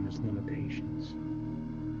recognize them as limitations.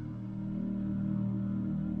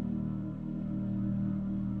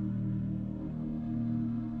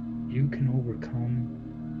 You can overcome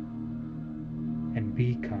and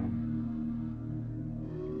become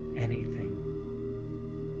anything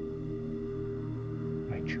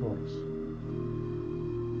by choice.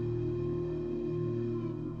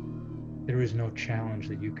 There is no challenge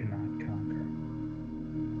that you cannot conquer.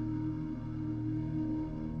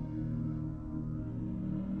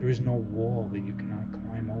 There is no wall that you cannot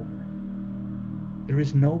climb over. There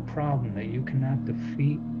is no problem that you cannot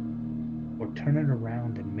defeat or turn it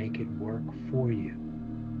around and make it work for you.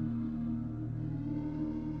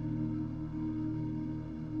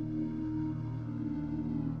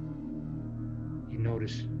 You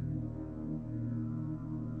notice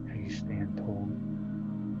how you stand tall.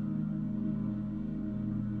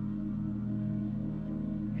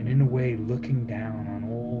 And in a way, looking down on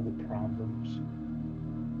all the problems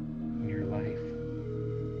in your life,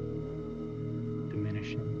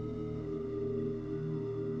 diminishing.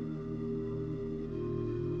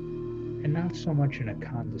 And not so much in a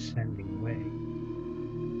condescending way,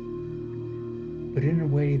 but in a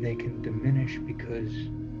way they can diminish because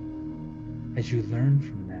as you learn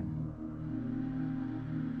from them,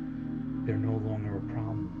 they're no longer a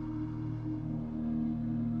problem.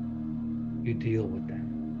 You deal with them.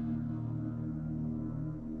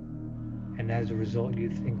 And as a result, you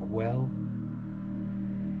think, well,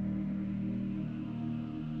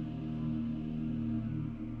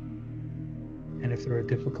 and if there are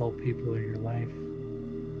difficult people in your life,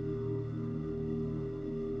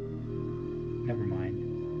 never mind.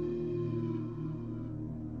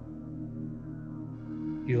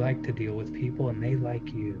 You like to deal with people and they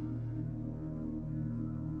like you.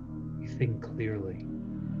 You think clearly.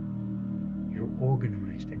 You're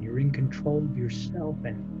organized and you're in control of yourself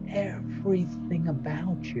and everything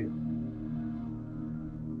about you.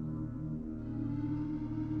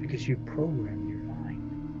 Because you program your mind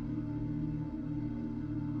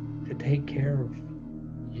to take care of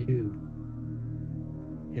you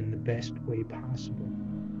in the best way possible.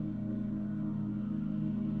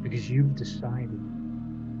 Because you've decided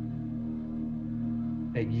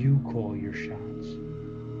that you call your shots.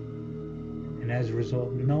 And as a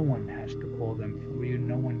result, no one has to call them for you.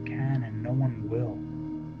 No one can and no one will.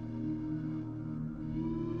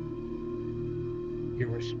 You're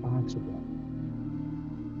responsible.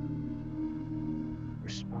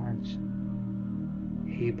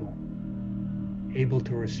 Able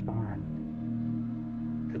to respond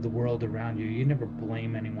to the world around you. You never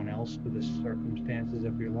blame anyone else for the circumstances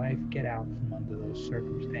of your life. Get out from under those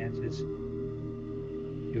circumstances.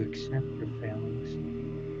 You accept your failings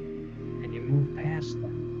and you move past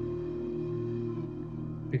them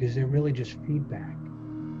because they're really just feedback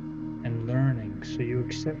and learning. So you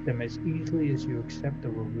accept them as easily as you accept the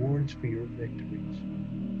rewards for your victories.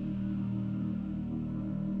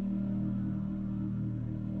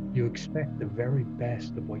 You expect the very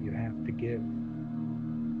best of what you have to give.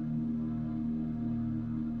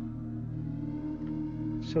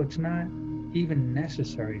 So it's not even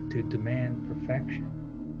necessary to demand perfection,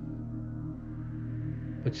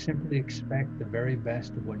 but simply expect the very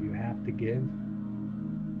best of what you have to give,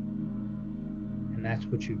 and that's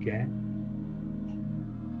what you get.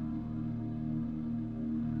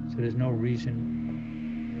 So there's no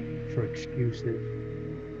reason for excuses.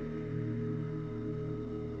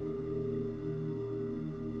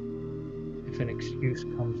 If an excuse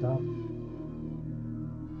comes up,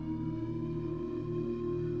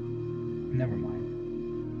 never mind.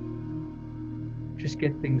 Just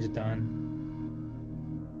get things done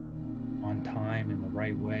on time in the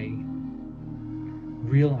right way.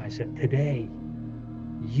 Realize that today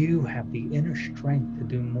you have the inner strength to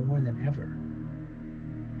do more than ever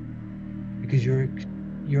because you're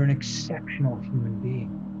an exceptional human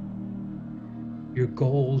being. Your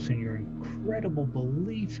goals and your incredible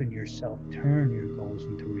belief in yourself turn your goals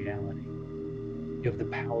into reality. You have the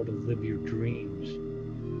power to live your dreams.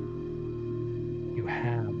 You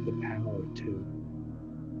have the power to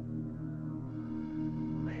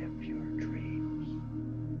live your dreams.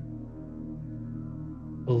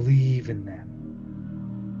 Believe in them.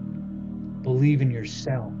 Believe in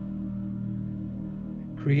yourself.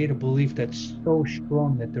 Create a belief that's so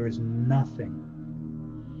strong that there is nothing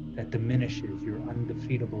that diminishes your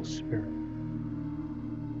undefeatable spirit.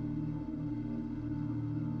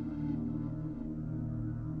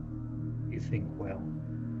 You think well.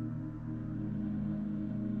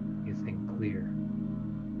 You think clear.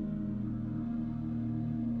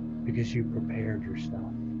 Because you prepared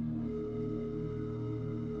yourself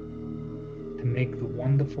to make the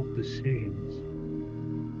wonderful decisions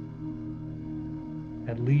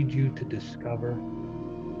that lead you to discover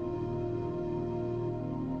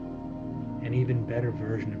an even better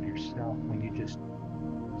version of yourself when you just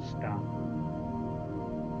stop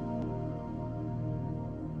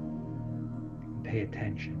and pay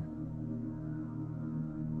attention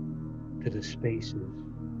to the spaces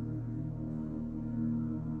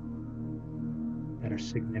that are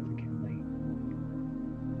significantly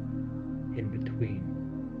in between.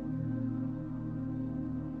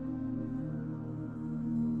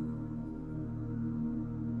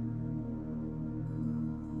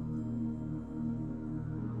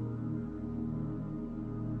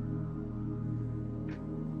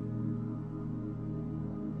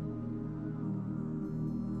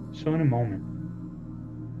 So in a moment,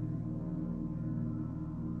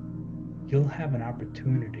 you'll have an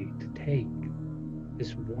opportunity to take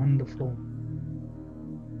this wonderful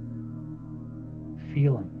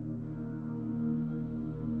feeling.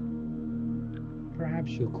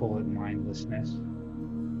 Perhaps you'll call it mindlessness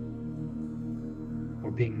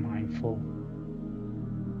or being mindful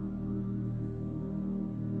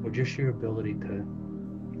or just your ability to,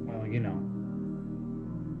 well,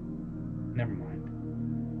 never mind.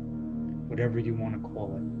 Whatever you want to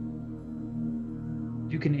call it.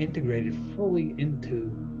 You can integrate it fully into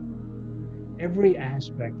every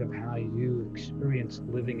aspect of how you experience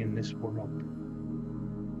living in this world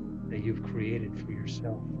that you've created for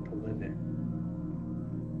yourself to live in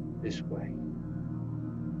this way.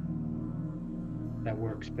 That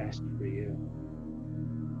works best for you,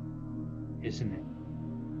 isn't it?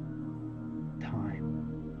 Time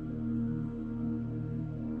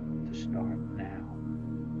to start now.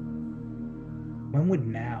 When would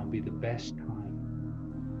now be the best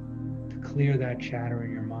time to clear that chatter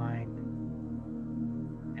in your mind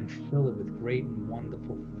and fill it with great and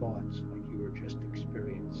wonderful thoughts like you were just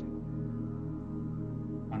experiencing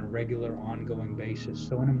on a regular, ongoing basis?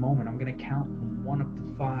 So in a moment, I'm going to count from 1 up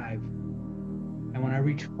to 5. And when I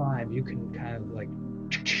reach 5, you can kind of like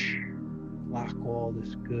lock all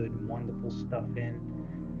this good and wonderful stuff in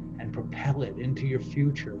and propel it into your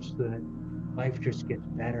future so that life just gets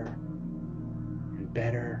better and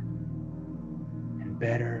better and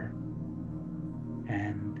better.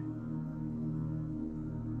 And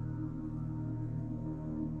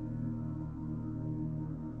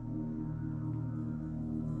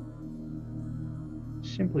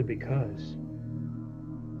simply because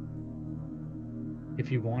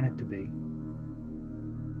if you want it to be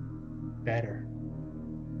better,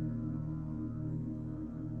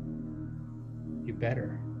 you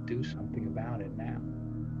better do something about it now.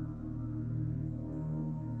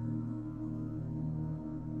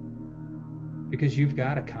 Because you've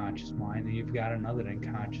got a conscious mind and you've got another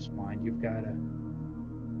unconscious mind. You've got a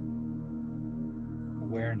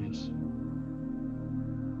awareness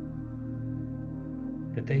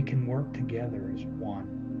that they can work together as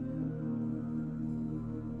one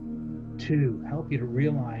to help you to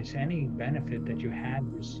realize any benefit that you had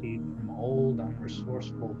received from old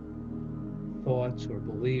unresourceful thoughts or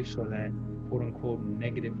beliefs or that quote unquote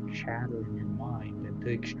negative chatter in your mind, and to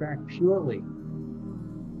extract purely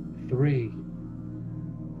 3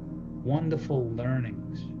 wonderful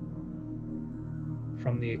learnings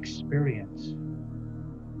from the experience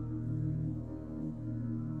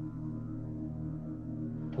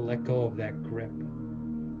to let go of that grip,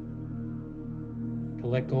 to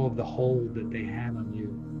let go of the hold that they had on you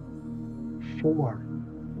for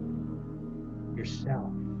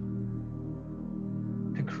yourself,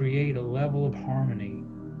 to create a level of harmony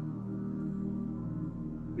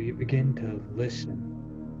where you begin to listen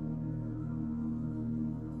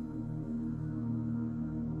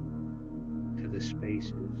to the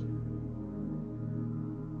spaces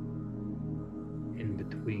in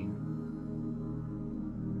between.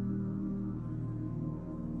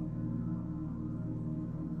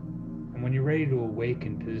 And when you're ready to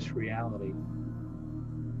awaken to this reality,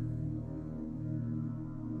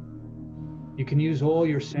 you can use all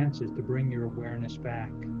your senses to bring your awareness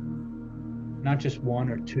back. Not just 1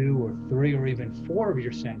 or 2 or 3 or even 4 of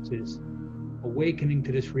your senses awakening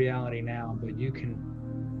to this reality now, but you can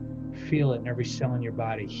feel it in every cell in your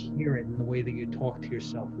body, hear it in the way that you talk to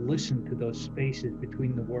yourself, listen to those spaces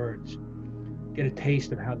between the words, get a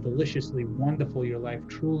taste of how deliciously wonderful your life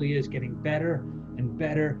truly is, getting better and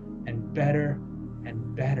better and better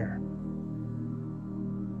and better.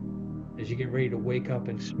 As you get ready to wake up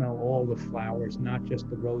and smell all the flowers, not just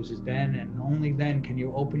the roses, then and only then can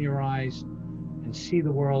you open your eyes and see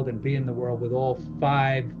the world and be in the world with all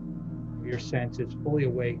 5 of your senses fully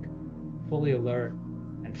awake, fully alert,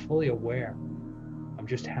 and fully aware of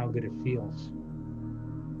just how good it feels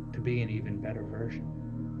to be an even better version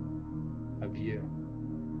of you.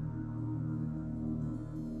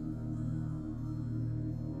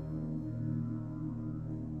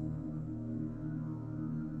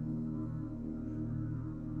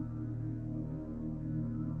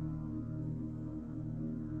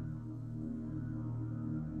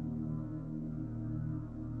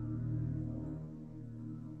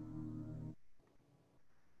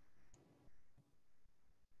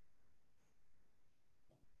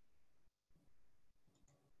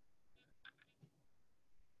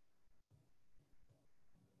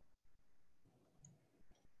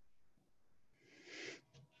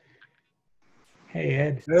 Hey,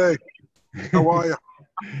 Ed. Hey, how are you?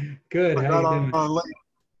 Good. I How got you doing? on late.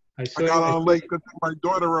 I I saw got you. on late. Good thing my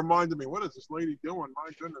daughter reminded me. What is this lady doing? My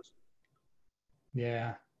goodness.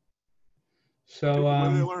 Yeah. So,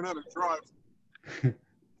 When did I learn how to drive?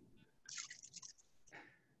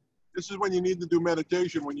 This is when you need to do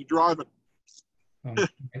meditation when you're driving. um,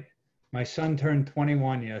 my son turned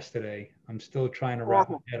 21 yesterday. I'm still trying to wrap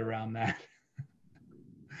my head around that.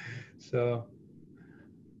 So,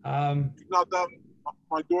 Not that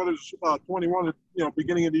my daughter's 21.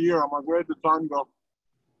 Beginning of the year. I'm like, where'd the time go?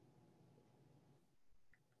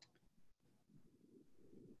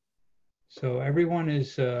 so everyone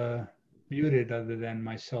is muted other than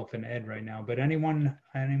myself and Ed right now. But anyone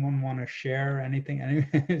want to share anything?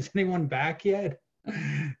 Is anyone back yet?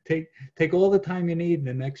 Take all the time you need in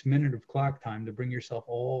the next minute of clock time to bring yourself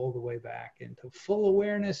all the way back into full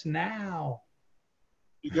awareness now.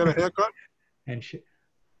 You get a haircut? And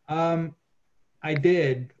I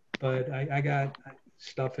did, but I got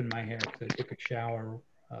stuff in my hair because I took a shower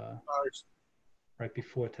Nice. right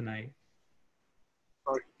before tonight.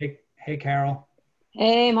 Sorry. Hey, Carol.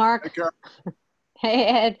 Hey, Mark. Hey, Carol. Hey,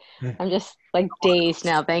 Ed. I'm just like dazed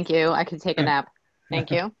now. Thank you. I could take a nap.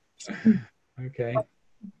 Thank you. Okay.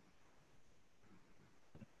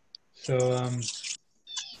 So,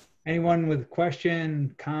 anyone with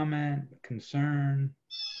question, comment, concern,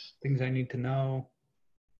 things I need to know,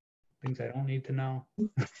 things I don't need to know?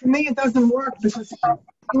 For me, it doesn't work because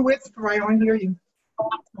you whisper, I don't hear you.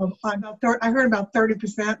 So I heard about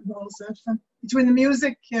 30% also. So between the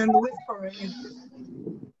music and the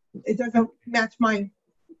whispering, it doesn't match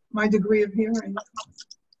my degree of hearing.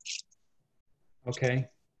 Okay.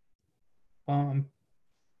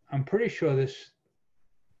 I'm pretty sure this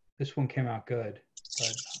one came out good,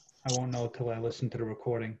 but I won't know till I listen to the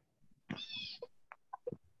recording.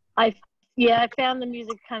 Yeah, I found the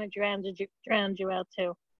music kind of drowned you out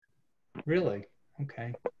too. Really?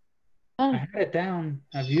 Okay. Oh. I had it down.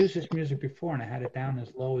 I've used this music before, and I had it down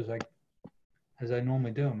as low as I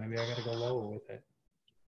normally do. Maybe I got to go lower with it.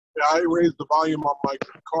 Yeah, I raised the volume on my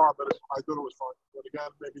car, but I thought it was fine. But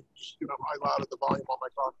again, maybe just, I louded the volume on my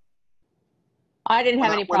car. I didn't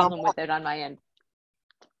have any problem with it on my end.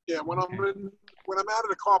 Yeah, when I'm out of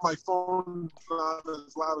the car, my phone's not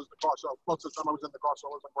as loud as the car. So most of the time I was in the car, so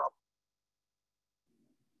it wasn't a problem.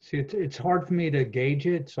 See, it's hard for me to gauge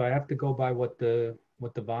it, so I have to go by what the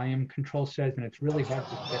volume control says, and it's really hard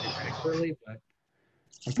to set it accurately. But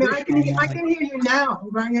I'm pretty sure I can hear you now.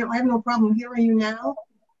 Right? I have no problem hearing you now.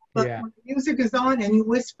 But yeah. when the music is on and you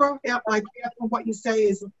whisper, like after what you say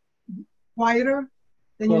is quieter,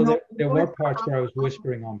 then Well, there were parts where I was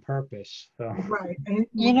whispering on purpose. So. Right.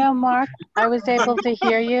 You know, Mark, I was able to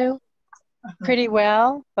hear you pretty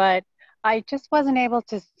well, but I just wasn't able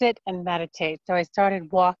to sit and meditate. So I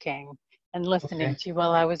started walking and listening to you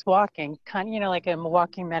while I was walking, kind of, like a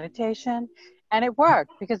walking meditation. And it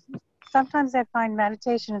worked because sometimes I find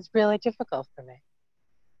meditation is really difficult for me.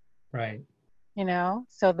 Right.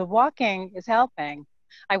 So the walking is helping.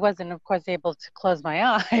 I wasn't, of course, able to close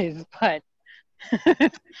my eyes, but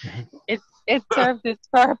it served its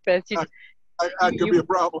purpose. That could be a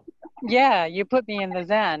problem. Yeah, you put me in the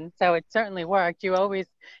Zen, so it certainly worked. You always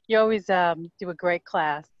do a great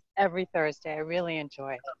class every Thursday. I really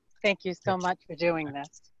enjoy it. Thank you so much for doing this.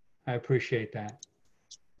 I appreciate that.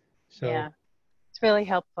 So yeah, it's really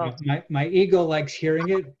helpful. My ego likes hearing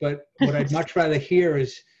it, but what I'd much rather hear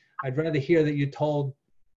is I'd rather hear that you told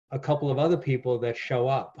a couple of other people that show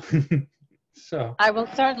up. So I will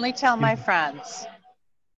certainly tell my friends.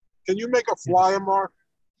 Can you make a flyer, Mark?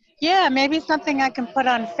 Yeah, maybe something I can put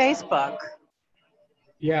on Facebook.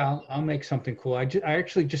 Yeah, I'll make something cool. I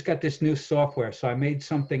actually just got this new software, so I made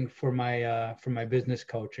something for my business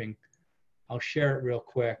coaching. I'll share it real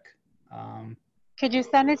quick. Could you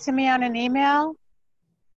send it to me on an email?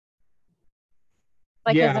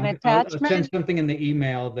 Like yeah, as an I'll attachment? send something in the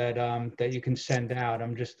email that you can send out.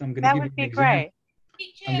 I'm going to give you an example. Great.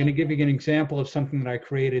 I'm going to give you an example of something that I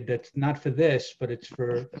created that's not for this, but it's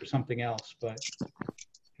for something else. But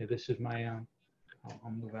yeah, this is my,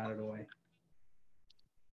 I'll move out of the way.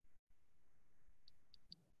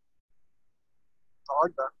 I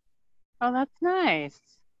like that. Oh, that's nice.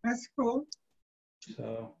 That's cool.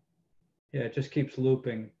 So yeah, it just keeps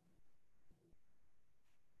looping.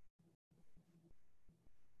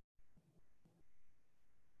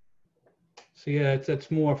 So yeah, it's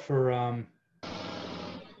more for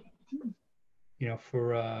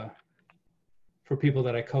for people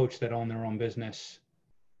that I coach that own their own business.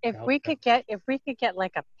 If we could get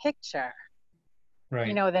like a picture,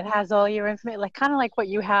 right, that has all your information, like kind of like what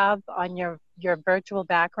you have on your virtual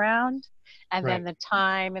background, and then the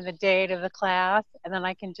time and the date of the class, and then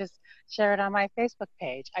I can just share it on my Facebook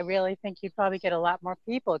page. I really think you'd probably get a lot more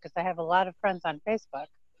people because I have a lot of friends on Facebook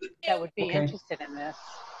that would be interested in this.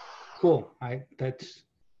 Cool.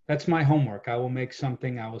 That's my homework. I will make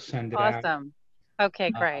something. I will send it out. Awesome. Okay,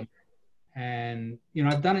 great. And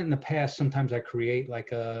I've done it in the past. Sometimes I create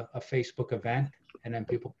like a Facebook event, and then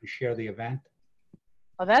people can share the event.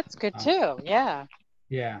 Oh, that's good too. Yeah.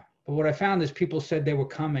 Yeah, but what I found is people said they were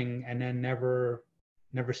coming and then never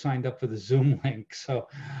signed up for the Zoom link. So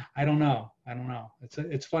I don't know.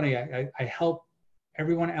 It's funny. I help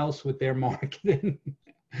everyone else with their marketing.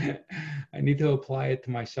 I need to apply it to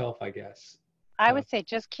myself, I guess. I would say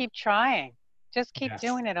just keep trying. Just keep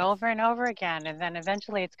doing it over and over again, and then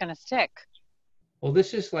eventually it's going to stick. Well,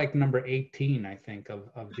 this is like number 18, I think,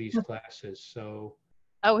 of these classes. So.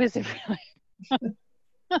 Oh, is it really?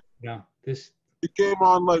 Yeah, this. It came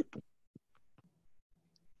on like.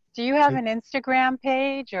 Do you have an Instagram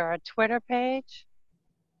page or a Twitter page?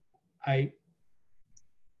 I'm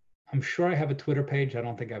sure I have a Twitter page. I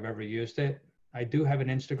don't think I've ever used it. I do have an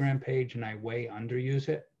Instagram page and I way underuse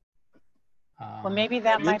it. Well, maybe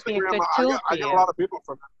that And might be a Instagram, good I tool get, for I get a you. lot of people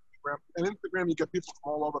from Instagram. And Instagram, you get people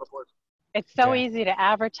from all over the place. It's so Yeah. easy to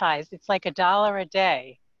advertise. It's like $1 a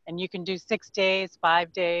day, and you can do 6 days,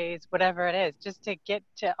 5 days, whatever it is, just to get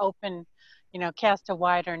to open, cast a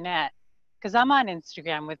wider net. Because I'm on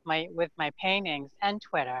Instagram with my paintings and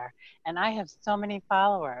Twitter, and I have so many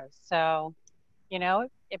followers. So,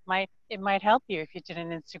 it might help you if you did an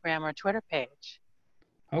Instagram or Twitter page.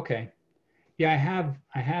 Okay. Yeah, I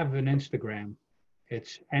have an Instagram.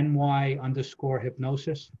 It's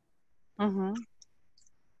ny_hypnosis. Mm-hmm.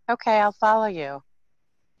 Okay, I'll follow you.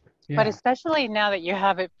 But Yeah. especially now that you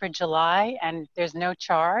have it for July and there's no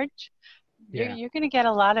charge, Yeah. you're going to get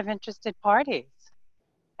a lot of interested parties,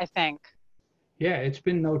 I think. Yeah, it's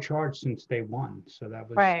been no charge since day one. So that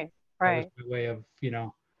was Right, that was right. my way of,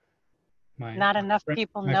 Not enough friend,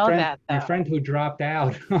 people know that, my though. friend who dropped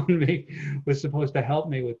out on me was supposed to help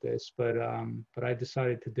me with this, but I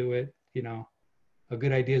decided to do it. A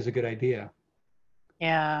good idea is a good idea.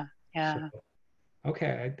 Yeah, yeah. So,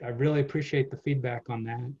 okay, I really appreciate the feedback on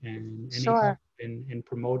that, and any Sure. help in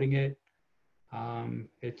promoting it.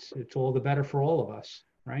 It's all the better for all of us,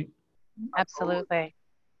 right? Absolutely.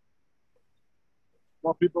 The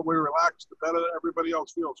more people we relax, the better everybody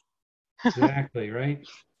else feels. Exactly, right?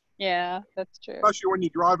 Yeah, that's true. Especially when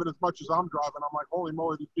you're driving as much as I'm driving. I'm like, holy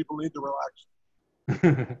moly, these people need to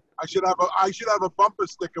relax. I should have a bumper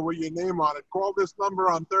sticker with your name on it. Call this number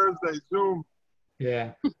on Thursday, Zoom.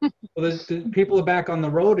 Yeah. Well, the people are back on the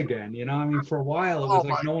road again. I mean, for a while it was Oh,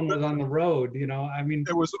 like no one was on the road. I mean,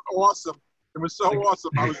 It was awesome. It was so Like-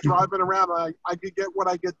 awesome. I was driving around. I could get what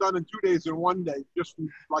I get done in 2 days in 1 day, just from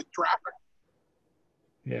like traffic.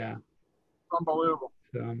 yeah. Unbelievable.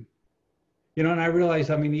 And I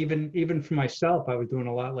realized, I mean, even for myself, I was doing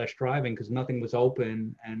a lot less driving because nothing was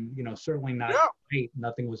open, and certainly not Yeah. late,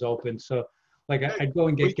 nothing was open. So, like, Hey, I'd go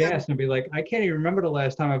and get weekend- gas and be like, I can't even remember the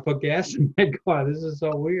last time I put gas in my car. This is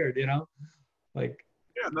so weird, Like,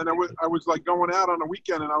 Yeah, and then I was like going out on a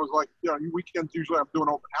weekend, and I was like, weekends usually I'm doing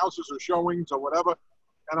open houses or showings or whatever,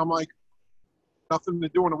 and I'm like, nothing to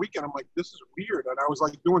do on a weekend. I'm like, this is weird, and I was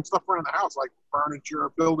like doing stuff around the house, like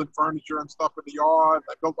building furniture and stuff in the yard.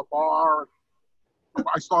 I built a bar.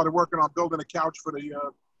 I started working on building a couch for the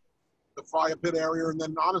fire pit area, and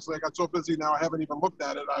then honestly, I got so busy now I haven't even looked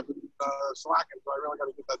at it. I've been slacking, so I really got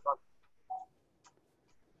to get that done.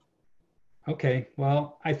 okay,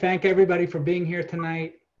 well, I thank everybody for being here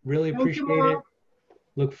tonight. Really Thank you, appreciate it. Mark.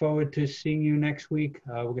 Look forward to seeing you next week.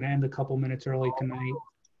 We're going to end a couple minutes early tonight.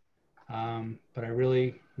 But I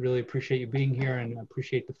really, really appreciate you being here, and I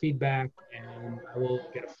appreciate the feedback. And I will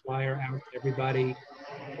get a flyer out to everybody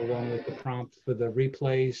along with the prompts for the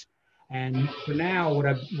replays. And for now, what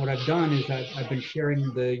I've done is I've been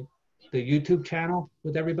sharing the YouTube channel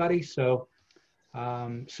with everybody. So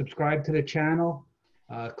subscribe to the channel,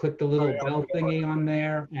 click the little bell thingy on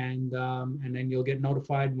there, and then you'll get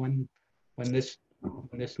notified when this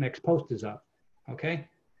next post is up. Okay.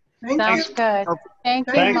 Thank Sounds you. good. Thank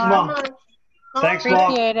you, Thanks, Mark. Mark. Bye. Thanks,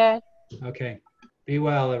 Mark. Appreciate it. Okay. Be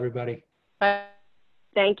well, everybody. Bye.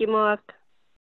 Thank you, Mark.